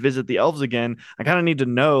to and visit the elves again, I kind of need to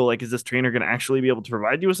know, like, is this trainer going to actually be able to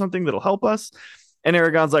provide you with something that'll help us?" And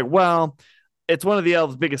Aragon's like, "Well, it's one of the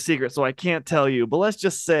elves' biggest secrets, so I can't tell you. But let's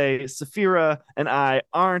just say Saphira and I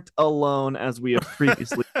aren't alone as we have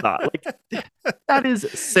previously thought." Like, that is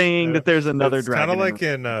saying Uh, that there's another it's kind of dragon in like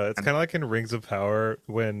in it's kind of like in Rings of Power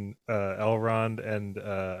when Elrond and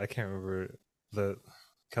I can't remember the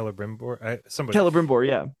Celebrimbor. Celebrimbor.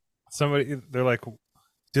 Yeah. Somebody they're like,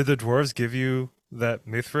 "Did the dwarves give you that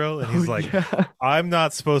mithril?" And Oh he's like, yeah. "I'm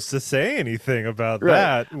not supposed to say anything about Right.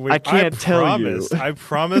 that. I can't tell you, I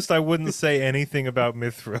promised I wouldn't say anything about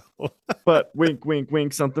mithril." but wink, wink,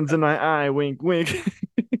 wink. Something's in my eye. Wink, wink.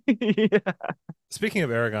 Yeah. Speaking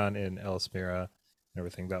of Aragon in Elismira and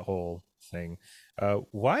everything, that whole thing,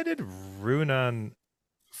 why did Runan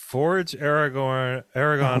forge Oh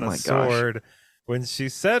Aragon a my gosh. sword when she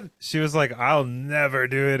said she was like, "I'll never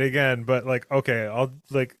do it again," but like, okay,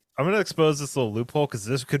 I'm gonna expose this little loophole because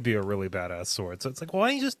this could be a really badass sword. So it's like, why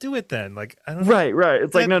don't you just do it then? Like, I don't Right, right.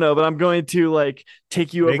 It's like, that no, no, but I'm going to like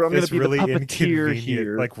take you over. make I'm going to this be the really puppeteer inconvenient,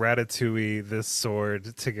 here. like Ratatouille, this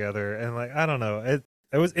sword together, and like, I don't know,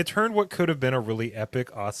 it turned what could have been a really epic,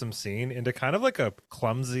 awesome scene into kind of like a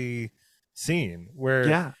clumsy scene where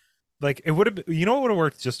Yeah. like it would have you know what would have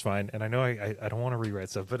worked just fine, and I know I don't want to rewrite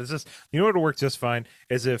stuff, but it's just, you know what would have worked just fine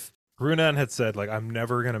is if Runan had said like, "I'm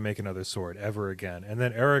never gonna make another sword ever again," and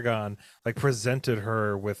then Aragon like presented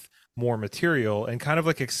her with more material and kind of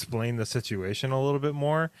like explained the situation a little bit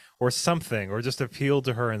more or something, or just appealed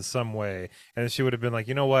to her in some way, and she would have been like,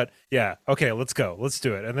 "You know what, yeah, okay, let's go, let's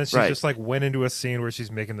do it." And then she Right. just like went into a scene where she's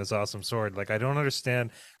making this awesome sword. Like, I don't understand,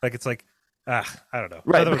 like it's like, I don't know,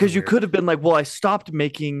 I Right. thought it was Because you weird. could have been like, well, I stopped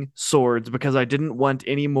making swords because I didn't want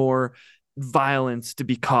any more violence to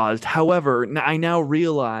be caused. However, I now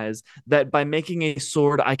realize that by making a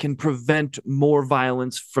sword, I can prevent more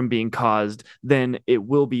violence from being caused than it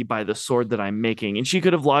will be by the sword that I'm making. And she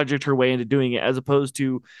could have logicked her way into doing it as opposed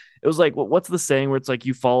to, it was like, what's the saying where it's like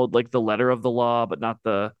you followed like the letter of the law, but not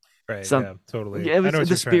the Right, some, yeah, totally, yeah, it I was know what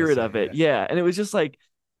the you're trying to spirit say, of it. yeah. Yeah. And it was just like,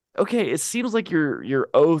 okay, it seems like your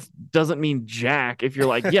oath doesn't mean jack if you're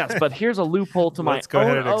like, yes, but here's a loophole to my Let's go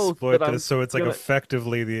ahead own and oath that exploit this I'm so it's like gonna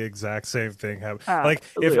effectively the exact same thing happen. have. Like,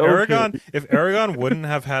 I was like, okay. If Aragon wouldn't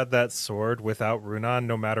have had that sword without Runan,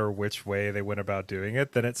 no matter which way they went about doing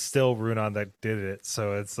it, then it's still Runan that did it.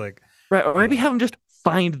 So it's like, Right. Or maybe uh, have him just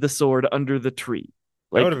find the sword under the tree.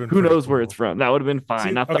 That would Like, have been who pretty knows where it's cool. from? That would have been fine,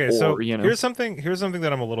 See, not the okay, or, so you know. here's something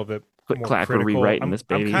that I'm a little bit Click more clack, we're critical. rewriting this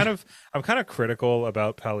baby. I'm kind of critical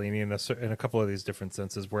about Paolini in a couple of these different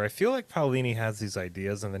senses where I feel like Paolini has these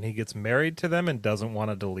ideas and then he gets married to them and doesn't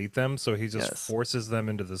want to delete them, so he just Yes. forces them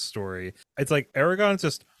into the story. It's like Aragon's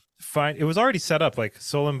just fine. It was already set up like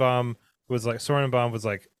Sorenbaum was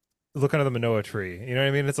like look under the Manoa tree. You know what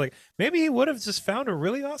I mean? It's like maybe he would have just found a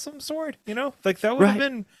really awesome sword, you know? Like that would have Right.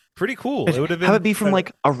 been pretty cool. It would have Have been it be from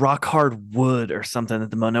like a rock hard wood or something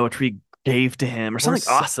that the Manoa tree gave to him or or something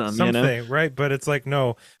awesome, you know? something, right? But it's like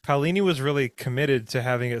no, Paolini was really committed to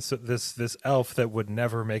having it this elf that would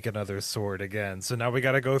never make another sword again. So now we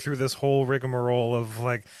got to go through this whole rigmarole of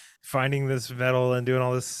like finding this metal and doing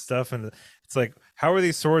all this stuff, and it's like how are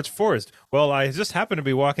these swords forged? Well, I just happened to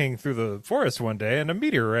be walking through the forest one day and a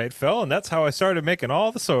meteorite fell, and that's how I started making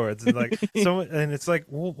all the swords. And like so, and it's like,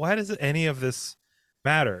 well, why does any of this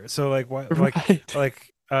matter? So like, why, Right.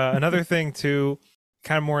 another thing too,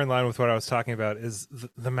 kind of more in line with what I was talking about is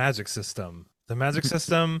the magic system. The magic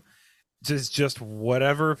system is just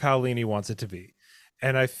whatever Paolini wants it to be,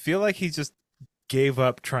 and I feel like he just gave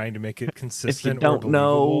up trying to make it If you consistent or don't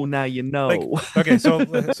know, believable. now you Like know. okay, so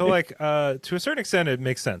like to a certain extent it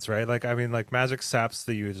makes sense, right? Like I mean like magic saps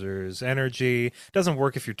the user's energy, doesn't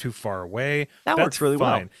work if you're too far away. That That's works really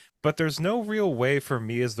well. fine. But there's no real way for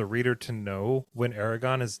me as the reader to know when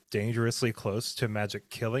Aragon is dangerously close to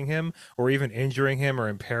magic killing him or even injuring him or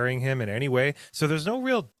impairing him in any way. So there's no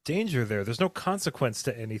real danger there. There's no consequence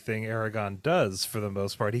to anything Aragon does for the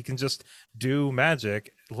most part. He can just do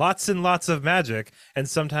magic, lots and lots of magic, and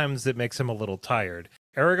sometimes it makes him a little tired.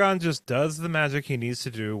 Aragon just does the magic he needs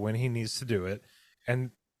to do when he needs to do it.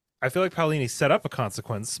 And I feel like Paolini set up a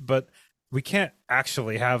consequence, but we can't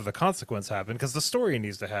actually have the consequence happen because the story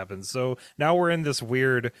needs to happen. So now we're in this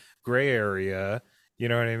weird gray area, you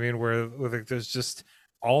know what I mean? Where there's just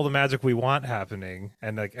all the magic we want happening,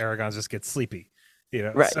 and like Aragon just gets sleepy, you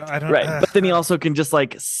know? Right, So I don't, right. But then he also can just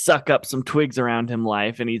like suck up some twigs around him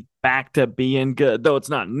life and he's back to being good, though it's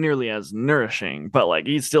not nearly as nourishing, but like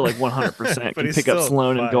he's still like 100% but can he's pick up still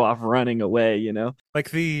Sloane and go fine. off running away, you know?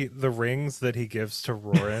 Like the rings that he gives to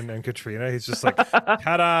Roran and Katrina, he's just like,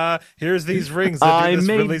 ta-da, here's these rings that do I this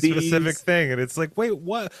really made specific these. thing. And it's like, wait,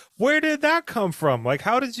 what, where did that come from? Like,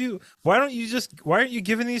 why aren't you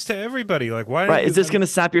giving these to everybody? Like, why don't Right. Is you, this going to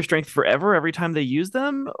sap your strength forever every time they use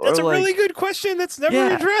them? that's Or a really like, good question that's never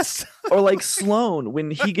yeah. addressed. Or like Sloane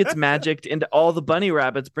when he gets magicked into all the bunny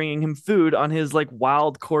rabbits bringing him food on his like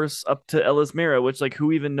wild course up to Elismira, which like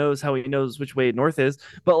who even knows how he knows which way north is?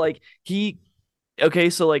 But like he, okay,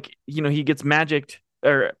 so like you know he gets magicked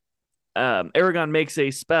or Aragon makes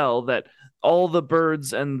a spell that all the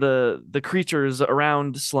birds and the creatures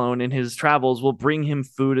around Sloane in his travels will bring him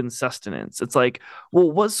food and sustenance. It's like,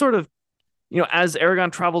 well, what sort of as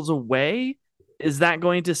Aragon travels away, is that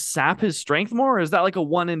going to sap his strength more? Or is that like a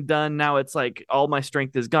one and done? Now it's like all my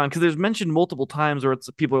strength is gone. Because there's mentioned multiple times where it's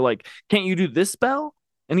people are like, can't you do this spell?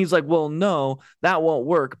 And he's like, well, no, that won't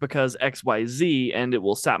work because XYZ and it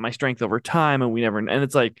will sap my strength over time. And we never, and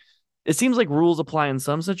it's like, it seems like rules apply in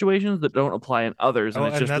some situations that don't apply in others. And Oh,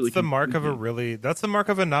 it's and just really confusing. that's the mark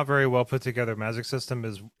of a not very well put together magic system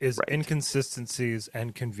is Right. inconsistencies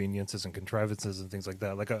and conveniences and contrivances and things like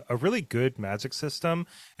that. Like a really good magic system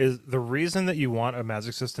is the reason that you want a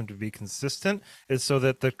magic system to be consistent is so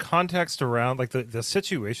that the context around like the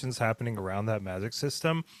situations happening around that magic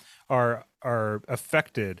system are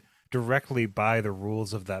affected directly by the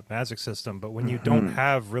rules of that magic system. But when you don't Mm-hmm.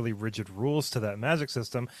 have really rigid rules to that magic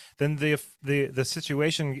system, then the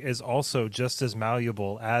situation is also just as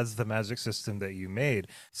malleable as the magic system that you made.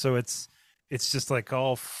 So it's just like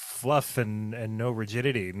all fluff and no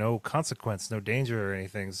rigidity, no consequence, no danger or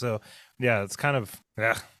anything. So yeah, it's kind of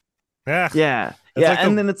yeah. Yeah. It's Yeah. like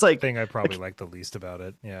And the then it's like, thing I probably like the least about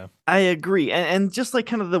it. Yeah. I agree. And just like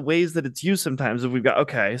kind of the ways that it's used sometimes, if we've got,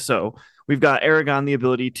 okay, so we've got Aragon the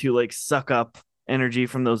ability to like suck up energy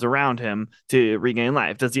from those around him to regain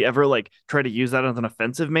life. Does he ever like try to use that as an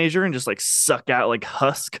offensive measure and just like suck out, like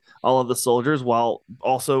husk all of the soldiers while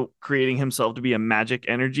also creating himself to be a magic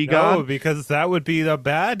energy No, god? because that would be a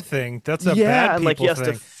bad thing. That's a Yeah. bad And like he people has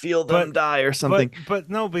to thing. feel them But die or something.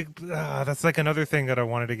 no, that's like another thing that I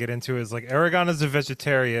wanted to get into is like Aragon is a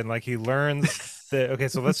vegetarian. Like he learns that. Okay,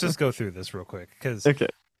 so let's just go through this real quick because Okay.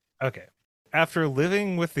 okay, after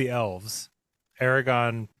living with the elves,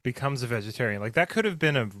 Aragon becomes a vegetarian. Like that could have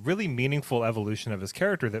been a really meaningful evolution of his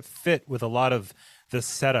character that fit with a lot of the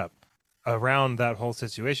setup around that whole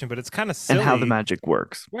situation. But it's kind of And how the silly. magic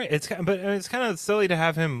works. Right. But it's kind of silly to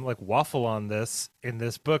have him like waffle on this in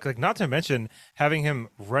this book. Like, not to mention having him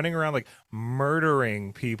running around like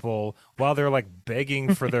murdering people while they're like begging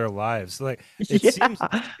for their lives. Like, it seems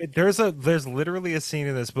Yeah, there's literally a scene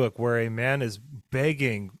in this book where a man is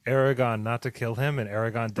begging Aragon not to kill him, and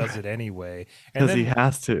Aragon does it anyway. And because he then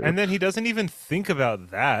has to. and then he doesn't even think about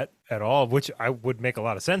that at all, which I would make a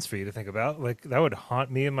lot of sense for you to think about. Like, that would haunt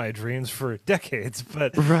me in my dreams for decades.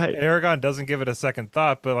 But Right. Aragon doesn't give it a second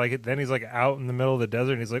thought. But like then he's like out in the middle of the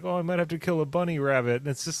desert, and he's like, "Oh, I might have to kill a bunny rabbit." And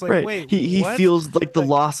it's just like, Right. wait, He what? feels like the Like,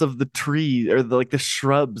 loss of the tree or the, like the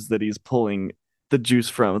shrubs that he's pulling the juice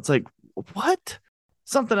from. It's like, what?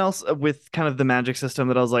 Something else with kind of the magic system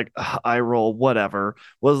that I was like, "Ugh, I roll, whatever,"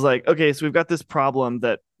 was like, okay, so we've got this problem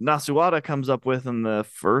that Nasuada comes up with in the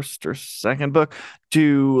first or second book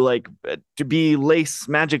to be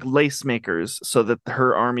magic lace makers so that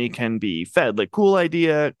her army can be fed. Like, cool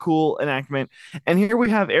idea, cool enactment. And here we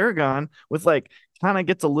have Aragon with like kind of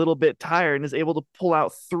gets a little bit tired and is able to pull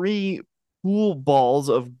out three pool balls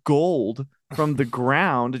of gold from the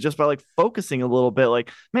ground just by like focusing a little bit.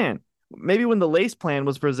 Like, man, maybe when the lace plan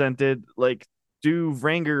was presented, like do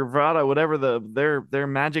Vranger, Vrada, whatever their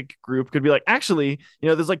magic group could be like, actually,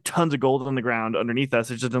 there's like tons of gold on the ground underneath us.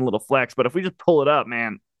 It's just in a little flecks. But if we just pull it up,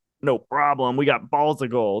 man, no problem. We got balls of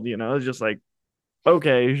gold. It's just like,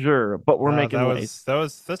 okay, sure, but we're no, making lace.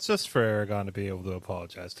 that's just for Aragon to be able to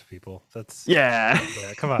apologize to people. That's Yeah.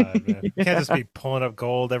 Yeah, come on, man. You can't just Yeah. be pulling up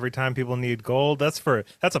gold every time people need gold. That's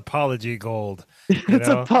apology gold, you It's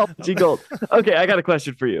know? apology gold. Okay, I got a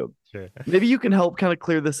question for you. Sure. Maybe you can help kind of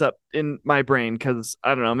clear this up in my brain because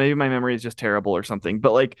I don't know, maybe my memory is just terrible or something.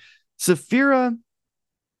 But like Saphira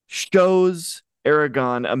shows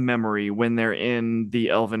Aragon a memory when they're in the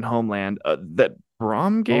Elven homeland that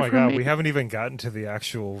Brom Oh gave my her, God, we maybe? haven't even gotten to the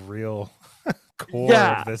actual real core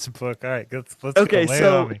of Yeah. this book. All right, let's go Okay, lay it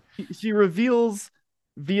on so me. she reveals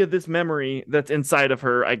via this memory that's inside of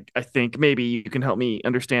her. I think maybe you can help me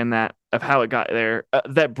understand that of how it got there.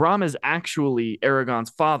 That Brom is actually Aragon's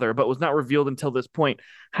father, but was not revealed until this point.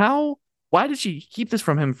 How? Why did she keep this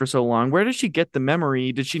from him for so long? Where did she get the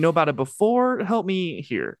memory? Did she know about it before? Help me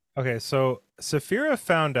here. Okay, so Saphira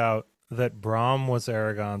found out that Brahm was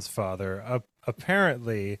Aragon's father,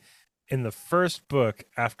 apparently in the first book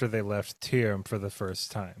after they left Tyr for the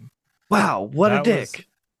first time. Wow, what a That was dick.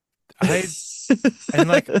 I And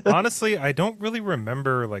like honestly, I don't really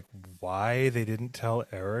remember like why they didn't tell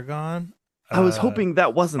Aragon. I was Uh hoping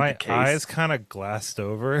that wasn't the my eyes case. kind of glassed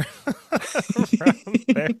over around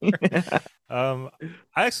there. Yeah.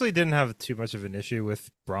 I actually didn't have too much of an issue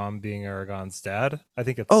with Brahm being Aragon's dad. I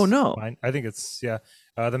think Oh it's no. fine. I think it's yeah.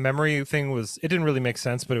 The memory thing was it didn't really make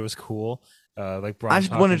sense, but it was cool. Like I Brahm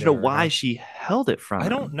just wanted talking to to know why Aragon. she held it from I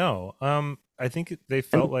don't him. know. I think they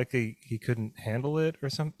felt And like he couldn't handle it or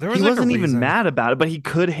something. There he was like a wasn't even reason. mad about it, but he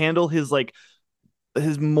could handle his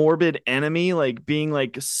morbid enemy like being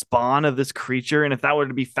like spawn of this creature, and if that were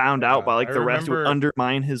to be found out Yeah, by I like the rest, it would remember.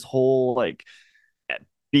 undermine his whole like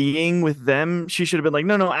being with them. She should have been like,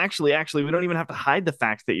 no, no, actually, we don't even have to hide the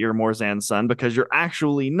fact that you're Morzan's son because you're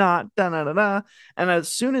actually not. Da, da, da, da. And as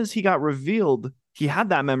soon as he got revealed, he had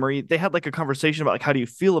that memory. They had like a conversation about like, how do you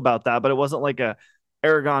feel about that? But it wasn't like a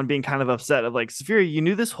Aragon being kind of upset of like, Saphira, you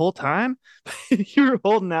knew this whole time? You were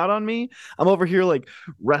holding out on me. I'm over here like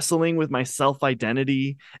wrestling with my self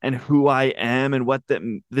identity and who I am and what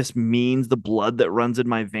this means. The blood that runs in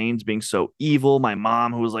my veins being so evil. My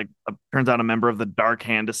mom, who was like, turns out a member of the Dark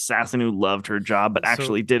Hand assassin who loved her job but So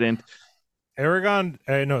actually didn't. Aragon,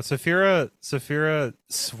 no, Saphira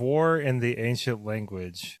swore in the ancient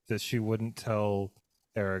language that she wouldn't tell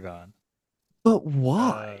Aragon. But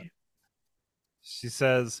Uh, why? she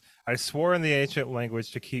says, "I swore in the ancient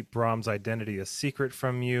language to keep Brahm's identity a secret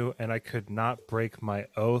from you, and I could not break my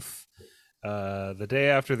oath. The day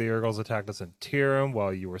after the Urgles attacked us in Tirum,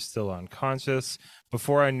 while you were still unconscious,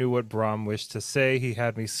 before I knew what Brahm wished to say, he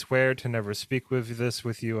had me swear to never speak with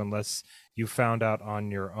you unless you found out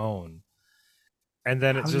on your own." And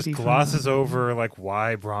then it How did just he find glosses out? over like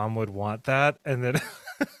why Brahm would want that, and then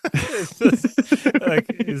it's just like,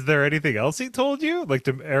 is there anything else he told you? Like,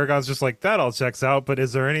 Aragon's just like that all checks out, but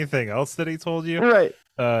is there anything else that he told you? Right.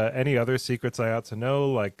 Any other secrets I ought to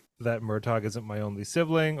know, like that Murtagh isn't my only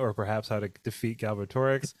sibling, or perhaps how to defeat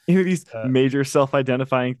Galbatorix? These Uh, major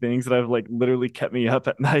self-identifying things that have like literally kept me up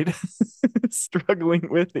at night struggling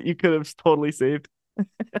with that you could have totally saved.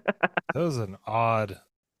 that was an odd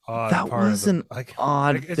That part of was the an like.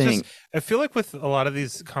 odd Like it's just thing. I feel like with a lot of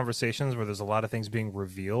these conversations where there's a lot of things being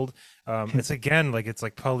revealed, it's again like it's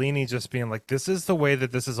like Paulini just being like, this is the way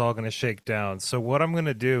that this is all going to shake down. So what I'm going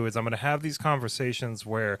to do is I'm going to have these conversations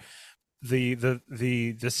where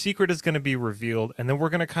the secret is going to be revealed, and then we're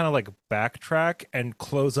going to kind of like backtrack and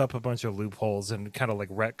close up a bunch of loopholes and kind of like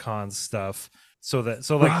retcon stuff, so like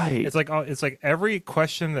Right. it's like every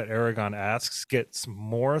question that Aragon asks gets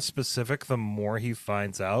more specific the more he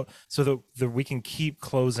finds out, so that we can keep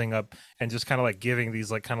closing up and just kind of like giving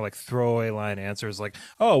these like kind of like throwaway line answers, like,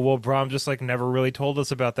 oh well, Brom just like never really told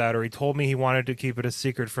us about that, or he told me he wanted to keep it a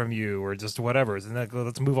secret from you, or just whatever, and like,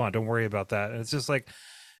 let's move on, don't worry about that. And it's just like,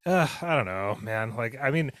 I don't know, man. Like, I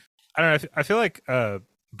mean, I don't know. I feel like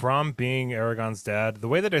Brom being Aragon's dad, the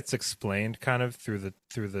way that it's explained, kind of through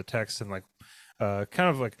the text, and like, kind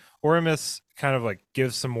of like Oramus kind of like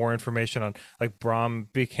gives some more information on like Brom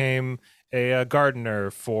became a gardener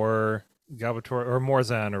for Galbator or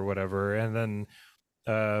Morzan or whatever, and then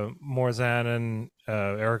Morzan and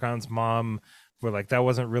Aragon's mom were like, that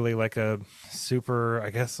wasn't really like a super, I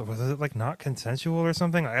guess, was it like not consensual or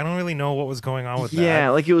something? I don't really know what was going on with that. Yeah,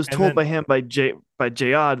 like it was And told then by him by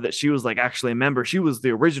Jayad that she was like actually a member. She was the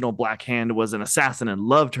original Black Hand, was an assassin and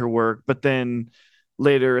loved her work. But then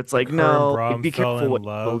later it's like like, her and no, Brom be fell careful in what you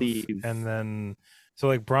love, believe. and then so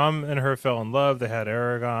like Brom and her fell in love. They had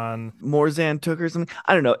Aragon. Morzan took her something.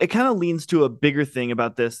 I don't know. It kind of leans to a bigger thing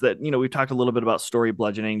about this that, we've talked a little bit about story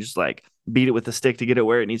bludgeoning, just like beat it with a stick to get it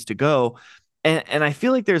where it needs to go. And I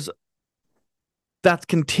feel like that's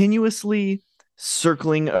continuously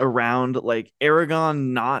circling around like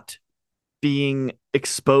Aragon not being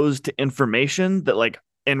exposed to information that like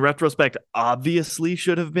in retrospect obviously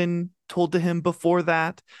should have been told to him before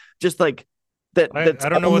that, just like that's I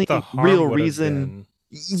don't know what only the real harm would have reason. been.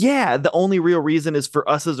 Yeah, the only real reason is for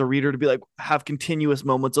us as a reader to be like have continuous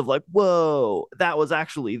moments of like, whoa, that was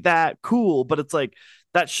actually that cool. But it's like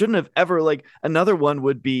that shouldn't have ever, like another one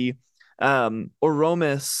would be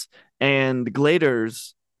Oromis and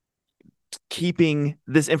Glader's keeping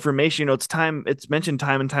this information. It's mentioned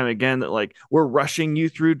time and time again that like we're rushing you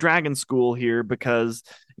through dragon school here because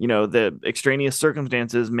the extraneous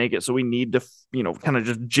circumstances make it so we need to kind of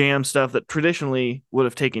just jam stuff that traditionally would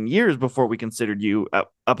have taken years before we considered you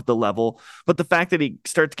up at the level. But the fact that he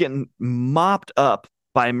starts getting mopped up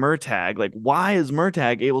by Murtag, like why is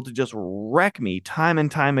Murtag able to just wreck me time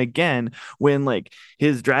and time again when like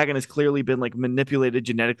his dragon has clearly been like manipulated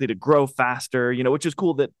genetically to grow faster, which is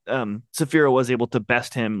cool that Saphira was able to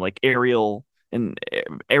best him like aerial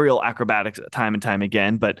acrobatics time and time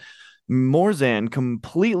again. But Morzan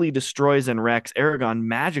completely destroys and wrecks Aragon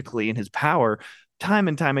magically in his power time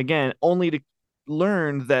and time again, only to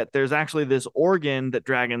learn that there's actually this organ that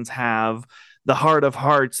dragons have, the Heart of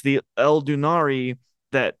Hearts, the Eldunari,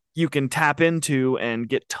 that you can tap into and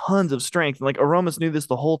get tons of strength. And like Aromas knew this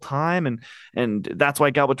the whole time, and that's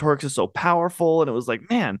why Galbatorix is so powerful. And it was like,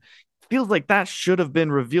 man, feels like that should have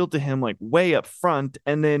been revealed to him like way up front.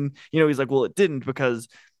 And then, he's like, well, it didn't because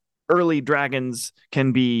early dragons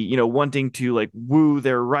can be, wanting to like woo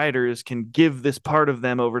their riders, can give this part of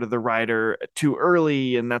them over to the rider too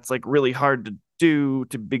early. And that's like really hard to do,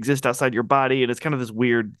 to exist outside your body. And it's kind of this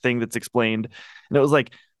weird thing that's explained. And it was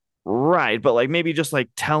like, right. But like maybe just like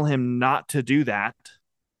tell him not to do that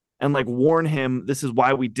and like warn him this is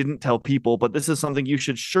why we didn't tell people, but this is something you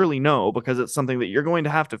should surely know because it's something that you're going to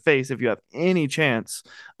have to face if you have any chance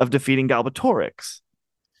of defeating Galbatorix.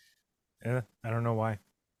 Yeah, I don't know why.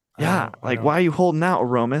 Yeah, I like don't. why are you holding out,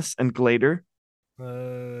 Aromas and Glader?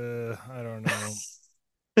 I don't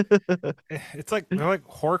know. It's like they're like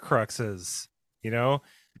Horcruxes, you know.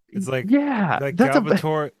 It's Yeah, like that's a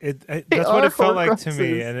Galbator. they That's what are it felt like to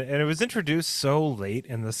me, Horcruxes. and it was introduced so late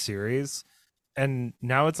in the series, and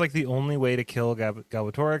now it's like the only way to kill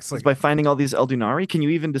Galbatorix. Is Like, by finding all these Eldunari. Can you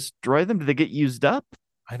even destroy them? Do they get used up?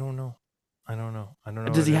 I don't know. I don't know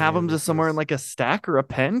Does what he have any of them just this somewhere in is. like a stack or a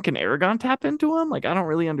pen? Can Aragon tap into them? Like I don't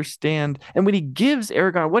really understand. And when he gives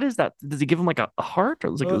Aragon, what is that? Does he give him like a heart or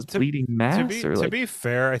like Well, this bleeding mass or to like? be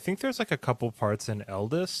fair, I think there's like a couple parts in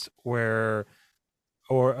Eldest where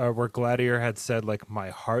where Gladiator had said like my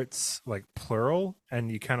heart's like plural,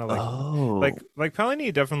 and you kind of Oh, like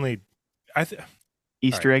Palini definitely. All right.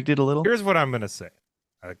 Easter egged it a little. Here's what I'm gonna say.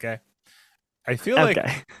 Okay, I feel like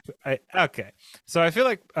Okay. okay. So I feel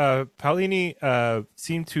like Paolini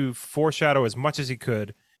seemed to foreshadow as much as he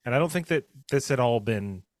could, and I don't think that this had all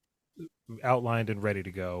been outlined and ready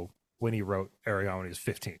to go when he wrote Aragon when he was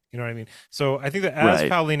 15. You know what I mean? So I think that as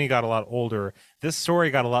Right. Paolini got a lot older, this story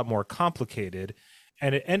got a lot more complicated,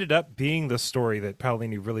 and it ended up being the story that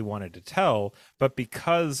Paolini really wanted to tell. But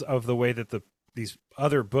because of the way that these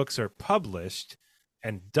other books are published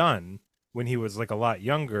and done when he was like a lot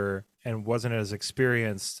younger and wasn't as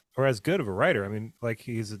experienced or as good of a writer. I mean, like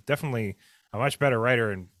he's definitely a much better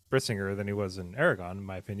writer in Brisingr than he was in Aragon, in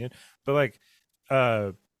my opinion. But like,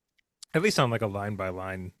 uh, at least on like a line by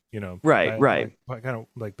line, Right, right. by kind of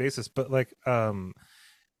like basis. But like,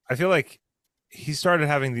 I feel like he started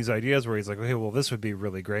having these ideas where he's like, okay, well, this would be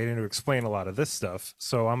really great and to explain a lot of this stuff.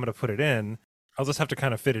 So I'm going to put it in. I'll just have to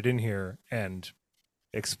kind of fit it in here and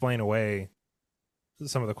explain away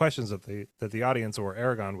some of the questions that the audience or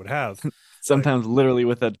Aragon would have. Like, Sometimes literally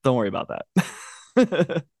with it. Don't worry about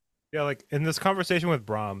that. yeah, like in this conversation with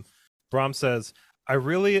Brahm says, I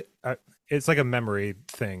really, it's like a memory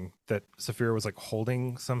thing that Saphira was like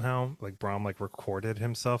holding somehow. Like Brahm like recorded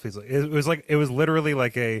himself. He's like, it was literally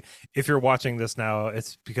like a, if you're watching this now,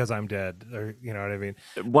 it's because I'm dead, or you know what I mean.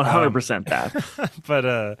 100% that.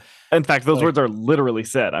 But In fact, those like words are literally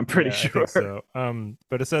said, I'm pretty yeah, I think sure. so.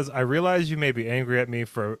 But it says, I realize you may be angry at me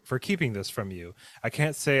for keeping this from you. I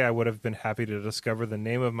can't say I would have been happy to discover the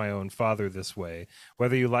name of my own father this way.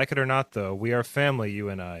 Whether you like it or not, though, we are family, you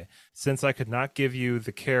and I. Since I could not give you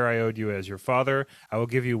the care I owed you as your father, I will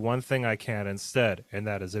give you one thing I can instead, and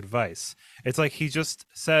that is advice. It's like he just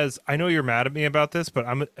says, I know you're mad at me about this, but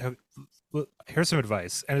here's some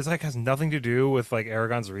advice, and it's like has nothing to do with like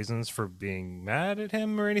Aragon's reasons for being mad at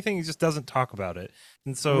him or anything. He just doesn't talk about it,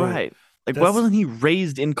 and so Right. Like, why that's wasn't he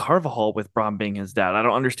raised in Carvajal with Brom being his dad? I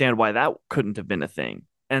don't understand why that couldn't have been a thing.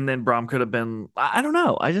 And then Brom could have been, I don't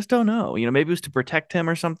know. I just don't know. Maybe it was to protect him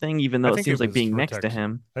or something, even I though it think it seems like was to being next to protect.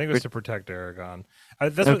 him. I think it was to protect Aragon.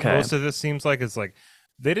 That's what Okay. most of this seems like. Is like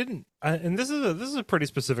they didn't, and this is a pretty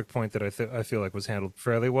specific point that I feel like was handled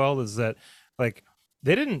fairly well. Is that like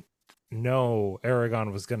they didn't know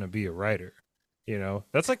Aragon was going to be a writer.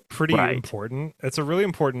 That's like pretty Right. important. It's a really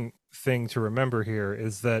important thing to remember here.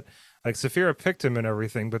 Is that like Saphira picked him and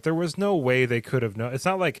everything, but there was no way they could have known. It's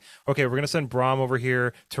not like, okay, we're gonna send Brahm over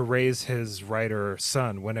here to raise his writer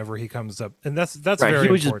son whenever he comes up, and that's Right. He very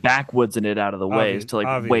was just important. backwoodsing it out of the ways to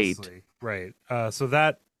like wait. Obviously, right. So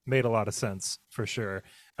that made a lot of sense for sure.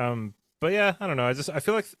 But yeah, I don't know. I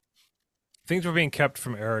feel like things were being kept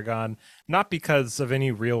from Aragon, not because of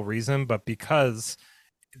any real reason, but because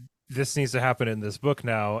this needs to happen in this book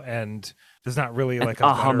now, and there's not really And like a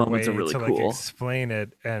aha better moments are way really to like cool. explain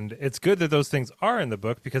it. And it's good that those things are in the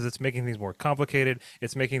book because it's making things more complicated,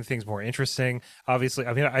 it's making things more interesting. Obviously,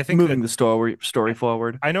 I mean, I think that Moving the story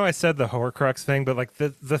forward. I know I said the Horcrux thing, but like the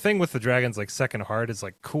thing with the dragon's like second heart is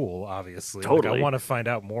like cool, obviously. Like I Totally. want to find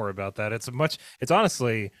out more about that. It's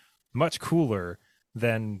honestly much cooler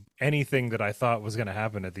than anything that I thought was going to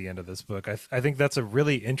happen at the end of this book. I think that's a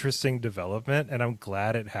really interesting development, and I'm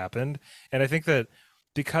glad it happened. And I think that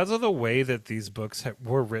because of the way that these books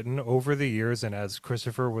were written over the years, and as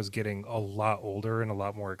Christopher was getting a lot older and a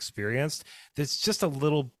lot more experienced, there's just a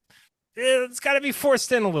little, it's got to be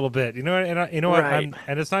forced in a little bit, and you know what, Right.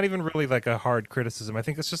 and it's not even really like a hard criticism. I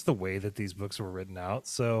think it's just the way that these books were written out.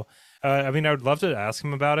 So I mean, I would love to ask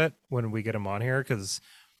him about it when we get him on here, because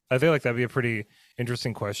I feel like that'd be a pretty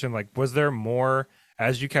interesting question. Like, was there more,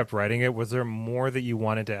 as you kept writing it, was there more that you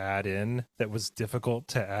wanted to add in that was difficult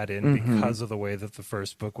to add in Hmm. because of the way that the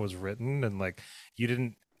first book was written, and like you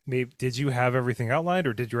didn't, maybe did you have everything outlined,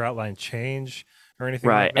 or did your outline change or anything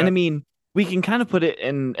Right. like And I that? mean, we can kind of put it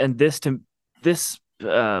in and this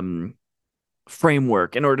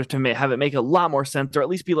framework in order to have it make a lot more sense, or at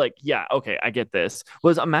least be like, yeah, okay, I get this.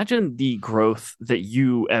 Was imagine the growth that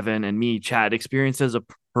you, Evan, and me, Chad, experienced as a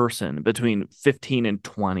person between 15 and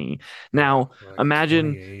 20. Yeah, Now, or like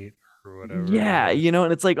imagine, 28 or whatever. yeah, Yeah.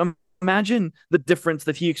 and it's like, imagine the difference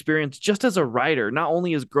that he experienced just as a writer, not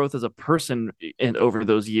only his growth as a person and over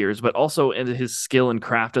those years, but also in his skill and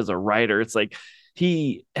craft as a writer. It's like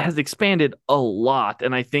he has expanded a lot.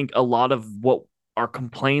 And I think a lot of what our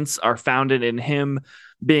complaints are founded in him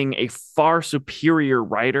being a far superior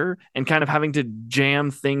writer and kind of having to jam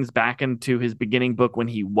things back into his beginning book when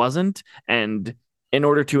he wasn't. And in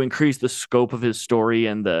order to increase the scope of his story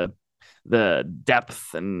and the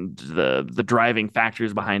depth and the driving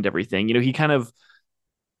factors behind everything. He kind of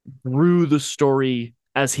grew the story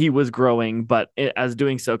as he was growing, but as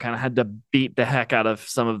doing so, kind of had to beat the heck out of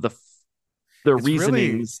some of the It's really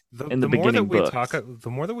reasonings in the the more that beginning we talk books. the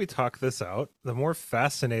more that we talk this out, the more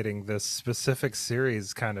fascinating this specific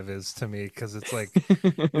series kind of is to me, because it's like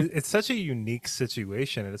it's such a unique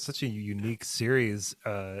situation, and it's such a unique series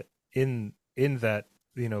in that,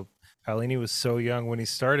 Paolini was so young when he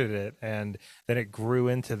started it, and then it grew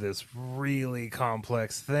into this really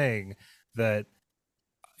complex thing that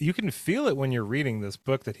you can feel it when you're reading this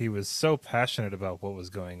book, that he was so passionate about what was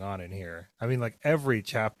going on in here. I mean, like every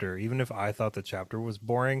chapter, even if I thought the chapter was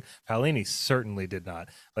boring, Paolini certainly did not.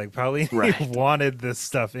 Like Paolini Right. wanted this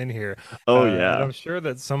stuff in here, Oh and yeah. I'm sure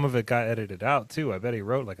that some of it got edited out too. I bet he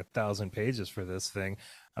wrote like 1,000 pages for this thing.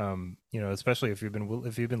 Especially if you've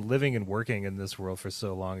been living and working in this world for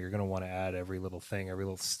so long, you're going to want to add every little thing, every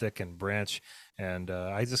little stick and branch. And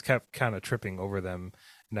I just kept kind of tripping over them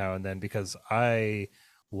now and then because I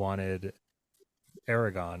wanted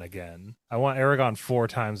Aragon again. I want Aragon 4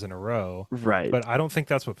 times in a row, Right. but I don't think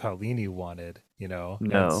that's what Paolini wanted, And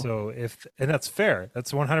No. so and that's fair.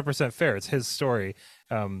 That's 100% fair. It's his story.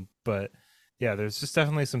 But yeah, there's just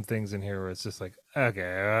definitely some things in here where it's just like, okay,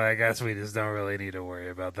 well, I guess we just don't really need to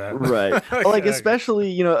worry about that. Right. Like Okay.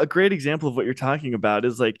 especially, a great example of what you're talking about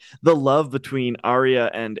is like the love between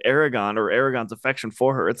Arya and Aragon, or Aragon's affection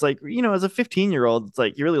for her. It's like, as a 15-year-old, it's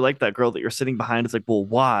like you really like that girl that you're sitting behind. It's like, well,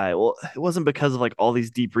 why? Well, it wasn't because of like all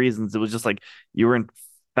these deep reasons. It was just like you were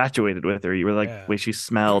infatuated with her. You were like the Yeah. way she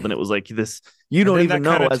smelled, and it was like this you And don't then that even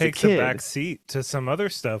know kind of as a takes a back kid. seat to some other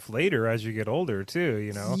stuff later as you get older too.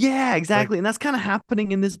 Yeah, Like, exactly. And that's kind of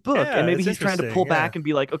happening in this book. And yeah, maybe it's he's trying to pull interesting. Yeah. back and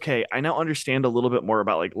be like, okay, I now understand a little bit more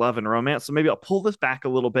about like love and romance. So maybe I'll pull this back a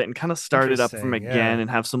little bit and kind of start it up from Interesting. again Yeah. and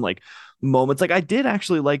have some like moments. Like I did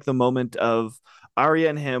actually like the moment of Arya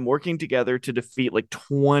and him working together to defeat like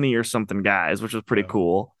 20 or something guys, which was pretty Yeah.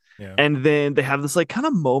 cool. Yeah. And then they have this like kind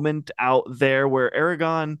of moment out there where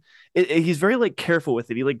Aragon, he's very like careful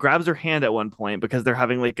with it. He like grabs her hand at one point because they're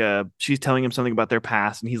having like she's telling him something about their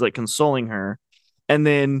past, and he's like consoling her. And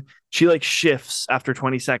then she like shifts after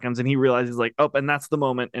 20 seconds, and he realizes like, oh, and that's the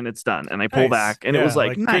moment, and it's done. And I pull Nice. back, and it was Yeah. like,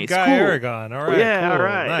 Like good nice, guy cool. Aragon. All Oh, right. yeah, all Cool.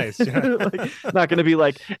 right. Nice. Yeah. Like, not going to be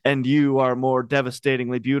like, and you are more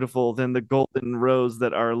devastatingly beautiful than the golden rose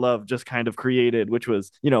that our love just kind of created, which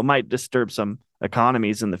was, might disturb some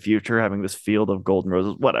economies in the future, having this field of golden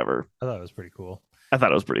roses, whatever. I thought it was pretty cool. I thought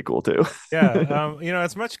it was pretty cool too. Yeah,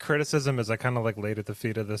 as much criticism as I kind of like laid at the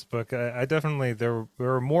feet of this book, I definitely there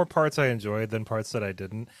were more parts I enjoyed than parts that I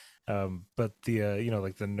didn't. But the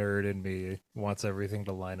like the nerd in me wants everything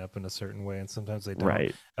to line up in a certain way, and sometimes they don't.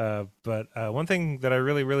 Right. But one thing that I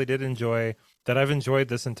really really did enjoy that I've enjoyed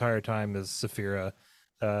this entire time is Saphira.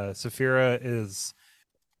 Saphira is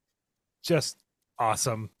just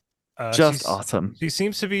awesome. Just awesome. She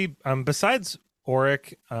seems to be besides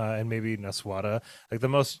Oric and maybe Naswada, like the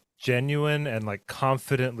most genuine and like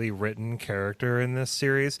confidently written character in this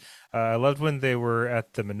series. I loved when they were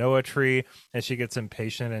at the Manoa tree and she gets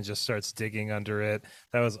impatient and just starts digging under it.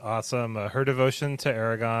 That was awesome. Her devotion to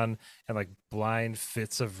Aragon and like blind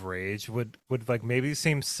fits of rage would like maybe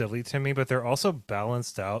seem silly to me, but they're also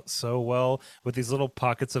balanced out so well with these little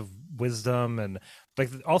pockets of wisdom and like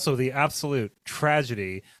also the absolute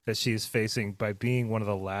tragedy that she's facing by being one of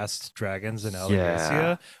the last dragons in Yeah.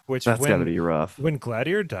 Algacia, which That's got to be rough. when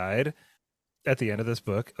Gladiator died at the end of this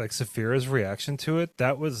book, like Saphira's reaction to it,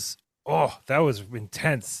 that was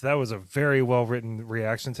intense. That was a very well written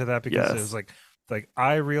reaction to that because it was Yes. like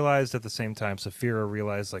I realized at the same time Saphira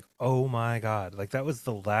realized like, oh my God, like that was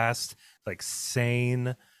the last like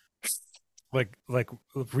sane like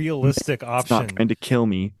realistic It's not option. trying to kill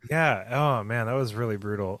me. Yeah. Oh man, that was really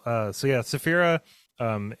brutal. So yeah, Saphira,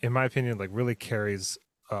 in my opinion, like really carries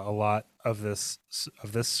a lot of this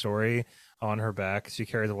story on her back. She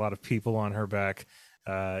carries a lot of people on her back.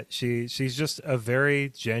 She's just a very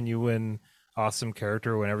genuine, awesome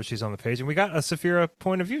character whenever she's on the page. And we got a Saphira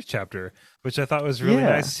point of view chapter, which I thought was really Yeah.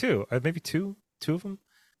 nice too. Maybe two of them.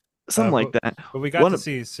 Uh, Something like but that. but we got to One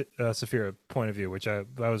see Saphira point of view, which I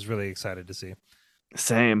was really excited to see.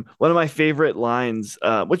 Same. One of my favorite lines,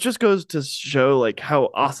 which just goes to show like how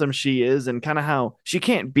awesome she is and kind of how she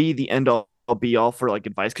can't be the end all be all for like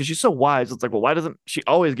advice because she's so wise. It's like, well, why doesn't she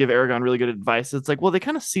always give Aragon really good advice? It's like, well, they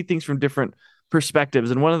kind of see things from different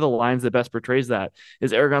perspectives. And one of the lines that best portrays that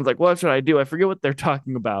is Aragon's like, what should I do? I forget what they're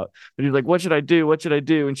talking about. But he's like, what should I do? What should I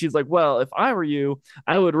do? And she's like, well, if I were you,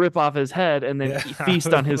 I would rip off his head and then Yeah,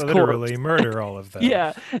 feast on his corpse. literally murder all of them.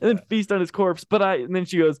 Yeah, and then feast on his corpse. And then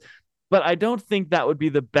she goes, but I don't think that would be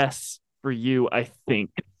the best for you, I think.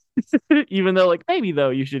 Even though, like, maybe though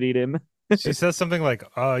you should eat him. She says something like,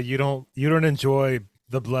 you don't enjoy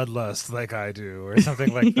the bloodlust like I do," or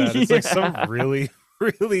something like that. It's like some Yeah. really,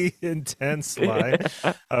 really intense lie.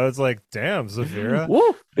 I was like, "Damn, Zafira."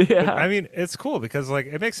 Woo. But Yeah. I mean, it's cool because like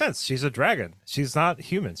it makes sense. She's a dragon. She's not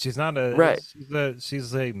human. She's not a. Right.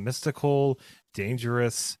 She's a mystical,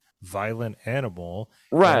 dangerous, violent animal,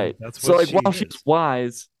 and Right. that's So what like she while she's is.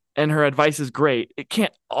 wise and her advice is great, it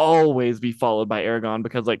can't always be followed by Aragon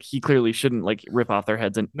because like he clearly shouldn't like rip off their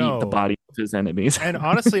heads and eat the No, body of his enemies. and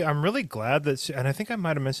honestly, I'm really glad that and I think I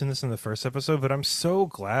might have mentioned this in the first episode, but I'm so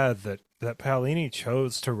glad that that Paolini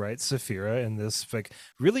chose to write Saphira in this like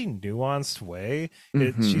really nuanced way.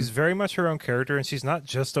 Hmm. She's very much her own character, and she's not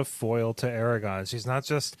just a foil to Aragon. She's not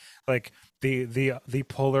just like the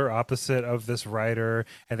polar opposite of this writer,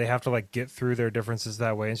 and they have to like get through their differences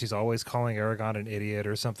that way. And she's always calling Aragon an idiot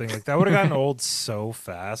or something like that. Would have gotten old so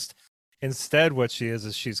fast. Instead, what she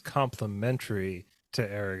is she's complementary to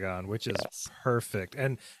Aragon, which is Yes. perfect.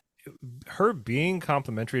 And her being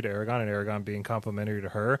complimentary to Aragon and Aragon being complimentary to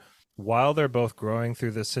her while they're both growing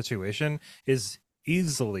through this situation is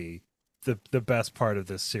easily the best part of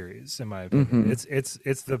this series, in my opinion. Hmm.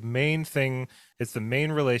 It's the main thing, it's the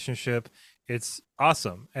main relationship. It's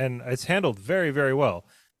awesome and it's handled very, very well.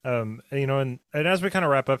 You know, and as we kind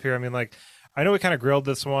of wrap up here, I mean, like, I know we kind of grilled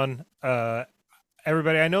this one.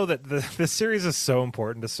 Everybody, I know that this series is so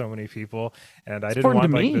important to so many people, and I It's didn't important to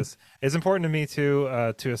want like me. this. It's important to me too,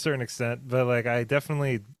 to a certain extent, but like I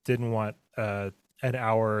definitely didn't want an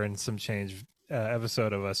hour and some change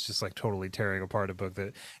episode of us just like totally tearing apart a book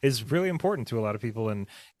that is really important to a lot of people and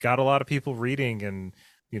got a lot of people reading, and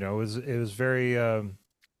you know, it was very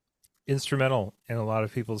instrumental in a lot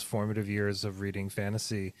of people's formative years of reading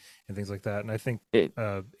fantasy and things like that. And I think It,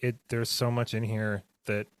 it there's so much in here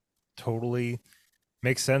that totally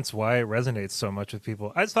makes sense why it resonates so much with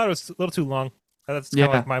people. I just thought it was a little too long. That's kind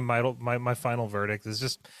of yeah, like my final verdict. Is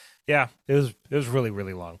just, yeah, it was really,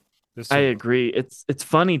 really long. It was I too long. agree. It's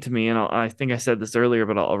funny to me, and I think I said this earlier,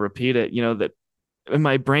 but I'll repeat it. You know that in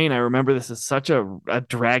my brain, I remember this as such a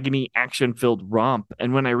dragony, action filled romp,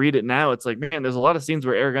 and when I read it now, it's like, man, there's a lot of scenes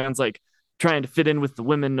where Aragon's like trying to fit in with the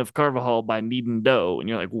women of Carvajal by kneading dough, and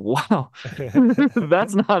you're like, wow,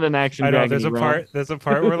 that's not an action I know there's dragony a romp. part there's a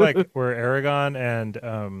part where like where Aragon and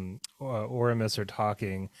Oramus are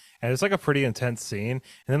talking, and it's like a pretty intense scene, and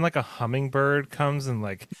then like a hummingbird comes and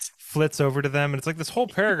like flits over to them, and it's like this whole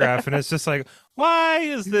paragraph, and it's just like, why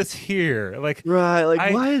is this here? Like, Right. Like,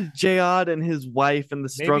 I why is Jayod and his wife and the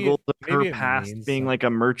struggles of her maybe it past means being like something. a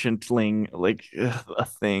merchantling, like a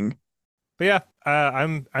thing? But yeah,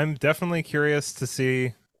 I'm definitely curious to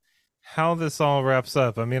see how this all wraps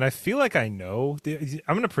up. I mean, I feel like I know.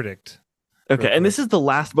 I'm gonna predict real Okay. And quick. this is the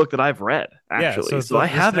last book that I've read, Yeah, actually. so So I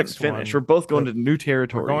this haven't next finished. one, We're both going the to new we're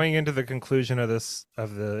territory. going into the conclusion of this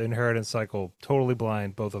of the inheritance cycle, totally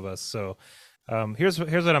blind, both of us. So, here's what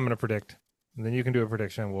I'm gonna predict, and then you can do a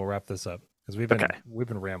prediction. We'll wrap this up because Okay. we've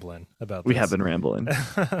been rambling about We have this, been rambling.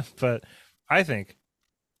 but I think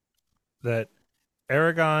that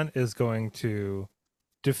Aragon is going to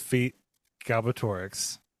defeat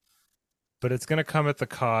Galbatorix, but it's going to come at the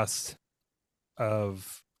cost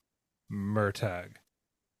of Murtag.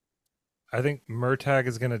 I think Murtag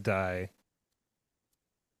is going to die,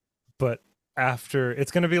 but after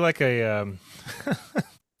it's going to be like a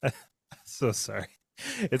so sorry.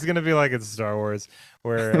 It's going to be like in Star Wars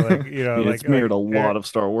where like, you know, It's mirrored a lot of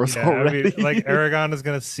Star Wars yeah, I mean, like already. Aragon is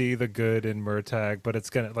gonna see the good in Murtag, but it's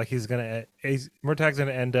gonna like Murtag's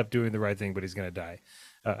gonna end up doing the right thing, but he's gonna die.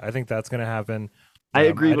 I think that's gonna happen. I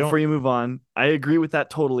agree I before don't. you move on. I agree with that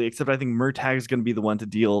totally, except I think Murtag is going to be the one to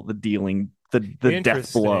deal the dealing the death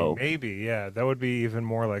Interesting. blow. Maybe, yeah, that would be even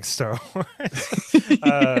more like Star Wars.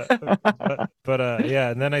 uh, Yeah. yeah,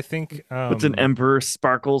 and then I think, Puts an emperor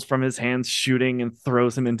sparkles from his hands shooting and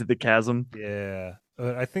throws him into the chasm. yeah,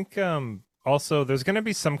 I think also there's gonna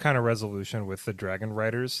be some kind of resolution with the Dragon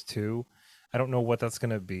Riders too. I don't know what that's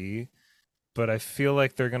gonna be, but I feel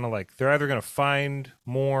like they're either gonna find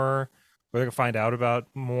more, or they're gonna find out about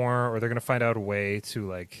more, or they're gonna find out a way to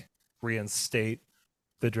like reinstate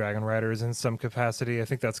the Dragon Riders in some capacity. I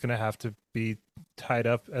think that's gonna have to be tied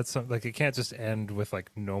up at some, like, it can't just end with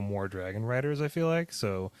like no more Dragon Riders. I feel like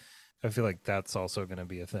so. I feel like that's also gonna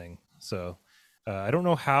be a thing. So. I don't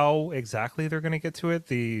know how exactly they're going to get to it.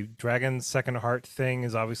 The Dragon's Second Heart thing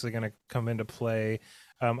is obviously going to come into play.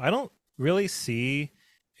 I don't really see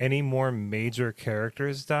any more major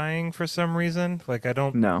characters dying for some reason. Like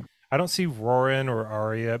No. I don't see Roran or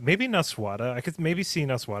Arya. Maybe Naswada. I could maybe see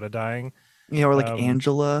Naswada dying. Yeah, or like Um,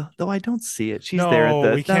 Angela, though I don't see it. She's there at no,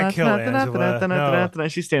 the we can't kill Angela. No,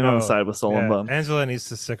 she's standing on the no. side with Solon Yeah, Bum. Angela needs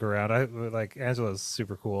to stick around. I like Angela's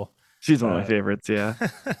super cool. She's one of my Uh, favorites, yeah.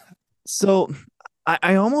 So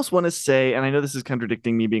I almost want to say, and I know this is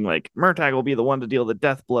contradicting me being like, Murtag will be the one to deal the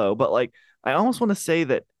death blow, but like I almost want to say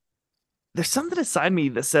that there's something inside me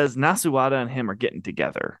that says Nasuada and him are getting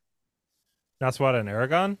together. Naswada and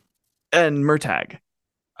Aragon. And Murtag.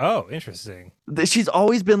 Oh, interesting. She's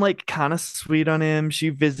always been like kind of sweet on him. She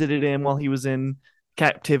visited him while he was in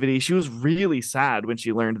captivity. She was really sad when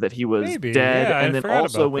she learned that he was Maybe. dead. Yeah, I And then forgot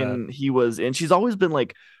also about that. when he was in, she's always been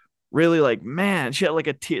like really like, man, she had like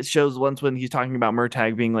it shows once when he's talking about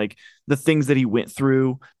Murtagh being like the things that he went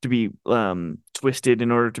through to be twisted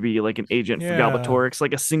in order to be like an agent for Yeah, Galbatorix.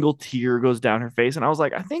 Like a single tear goes down her face, and I was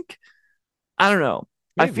like, I don't know.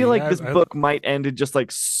 I feel maybe. like this book might end in just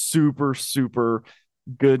like super, super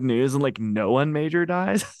good news and like no one major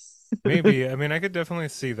dies. Maybe. I mean, I could definitely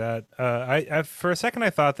see that. I for a second I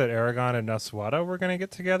thought that Aragon and Naswada were going to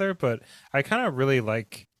get together, but I kind of really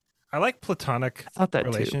like I like platonic I thought that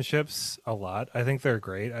too. relationships a lot. I think they're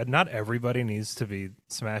great. Not everybody needs to be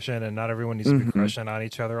smashing, and not everyone needs to be Hmm. crushing on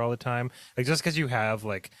each other all the time. Like just because you have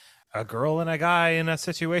like a girl and a guy in a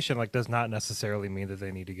situation, like does not necessarily mean that they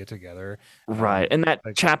need to get together. Right. And that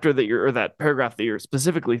Like chapter that you're, or that paragraph that you're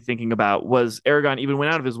specifically thinking about was Aragon even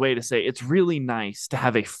went out of his way to say it's really nice to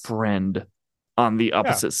have a friend on the yeah,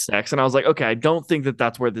 opposite sex. And I was like, okay, I don't think that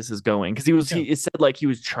that's where this is going. Cause yeah. it said like he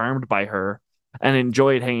was charmed by her and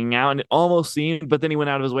enjoyed hanging out. And it almost seemed, but then he went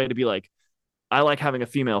out of his way to be like, I like having a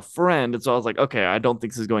female friend. And so I was like, okay, I don't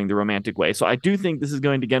think this is going the romantic way. So I do think this is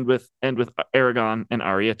going to end with Aragon and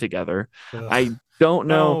Arya together. Ugh. I don't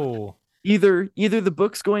know, No. either the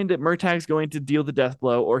book's going to Murtagh's going to deal the death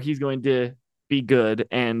blow, or he's going to be good,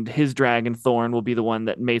 and his dragon Thorn will be the one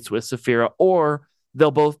that mates with Saphira, or they'll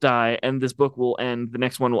both die, and this book will end. The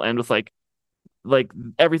next one will end with like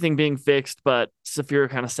everything being fixed, but Saphira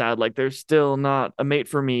kind of sad, like there's still not a mate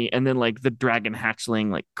for me, and then like the dragon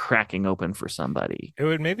hatchling like cracking open for somebody. It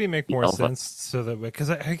would maybe make The more Elva. sense so that because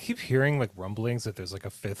I keep hearing like rumblings that there's like a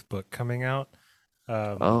fifth book coming out.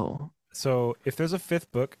 Um, Oh so if there's a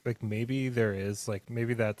fifth book, like maybe there is like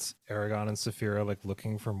maybe that's Aragon and Saphira like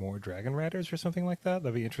looking for more dragon riders or something like that.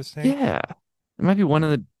 That'd be interesting. yeah, it might be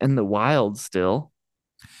one in the wild still.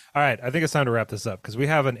 All right, I think it's time to wrap this up because we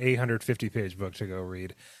have an 850-page book to go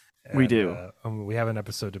read, We and do. we have an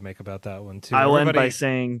episode to make about that one too. I'll end by Everybody,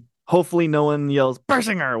 saying, hopefully, no one yells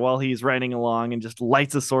Brisingr while he's riding along and just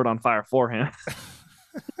lights a sword on fire for him.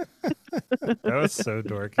 that was so Ah,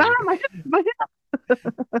 dorky. my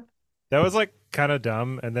hip. That was like kind of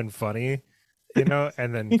dumb and then funny, and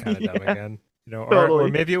then kind of dumb Yeah, again, or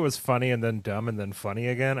totally. maybe it was funny and then dumb and then funny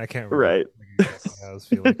again. I can't remember Right. like, exactly how I was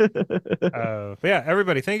feeling. But yeah,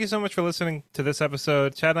 everybody, thank you so much for listening to this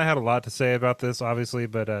episode. Chad and I had a lot to say about this, obviously,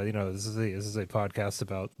 but this is a podcast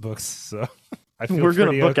about books, so I feel We're gonna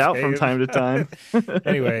pretty book out okay. from time to time.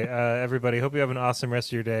 Anyway, everybody, hope you have an awesome rest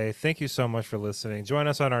of your day. Thank you so much for listening. Join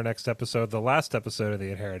us on our next episode, the last episode of the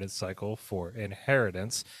Inheritance Cycle for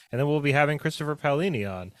Inheritance, and then we'll be having Christopher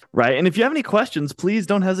Paolini on. Right. And if you have any questions, please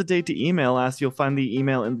don't hesitate to email us. You'll find the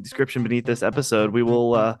email in the description beneath this episode. We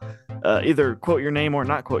will either quote your name or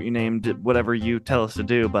not quote your name, whatever you tell us to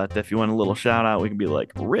do. But if you want a little shout out, we can be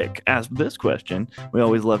like, Rick asked this question. We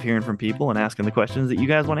always love hearing from people and asking the questions that you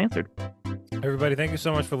guys want answered. Everybody, thank you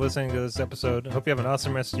so much for listening to this episode. I hope you have an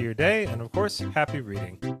awesome rest of your day, and of course, happy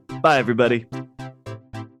reading. Bye, everybody.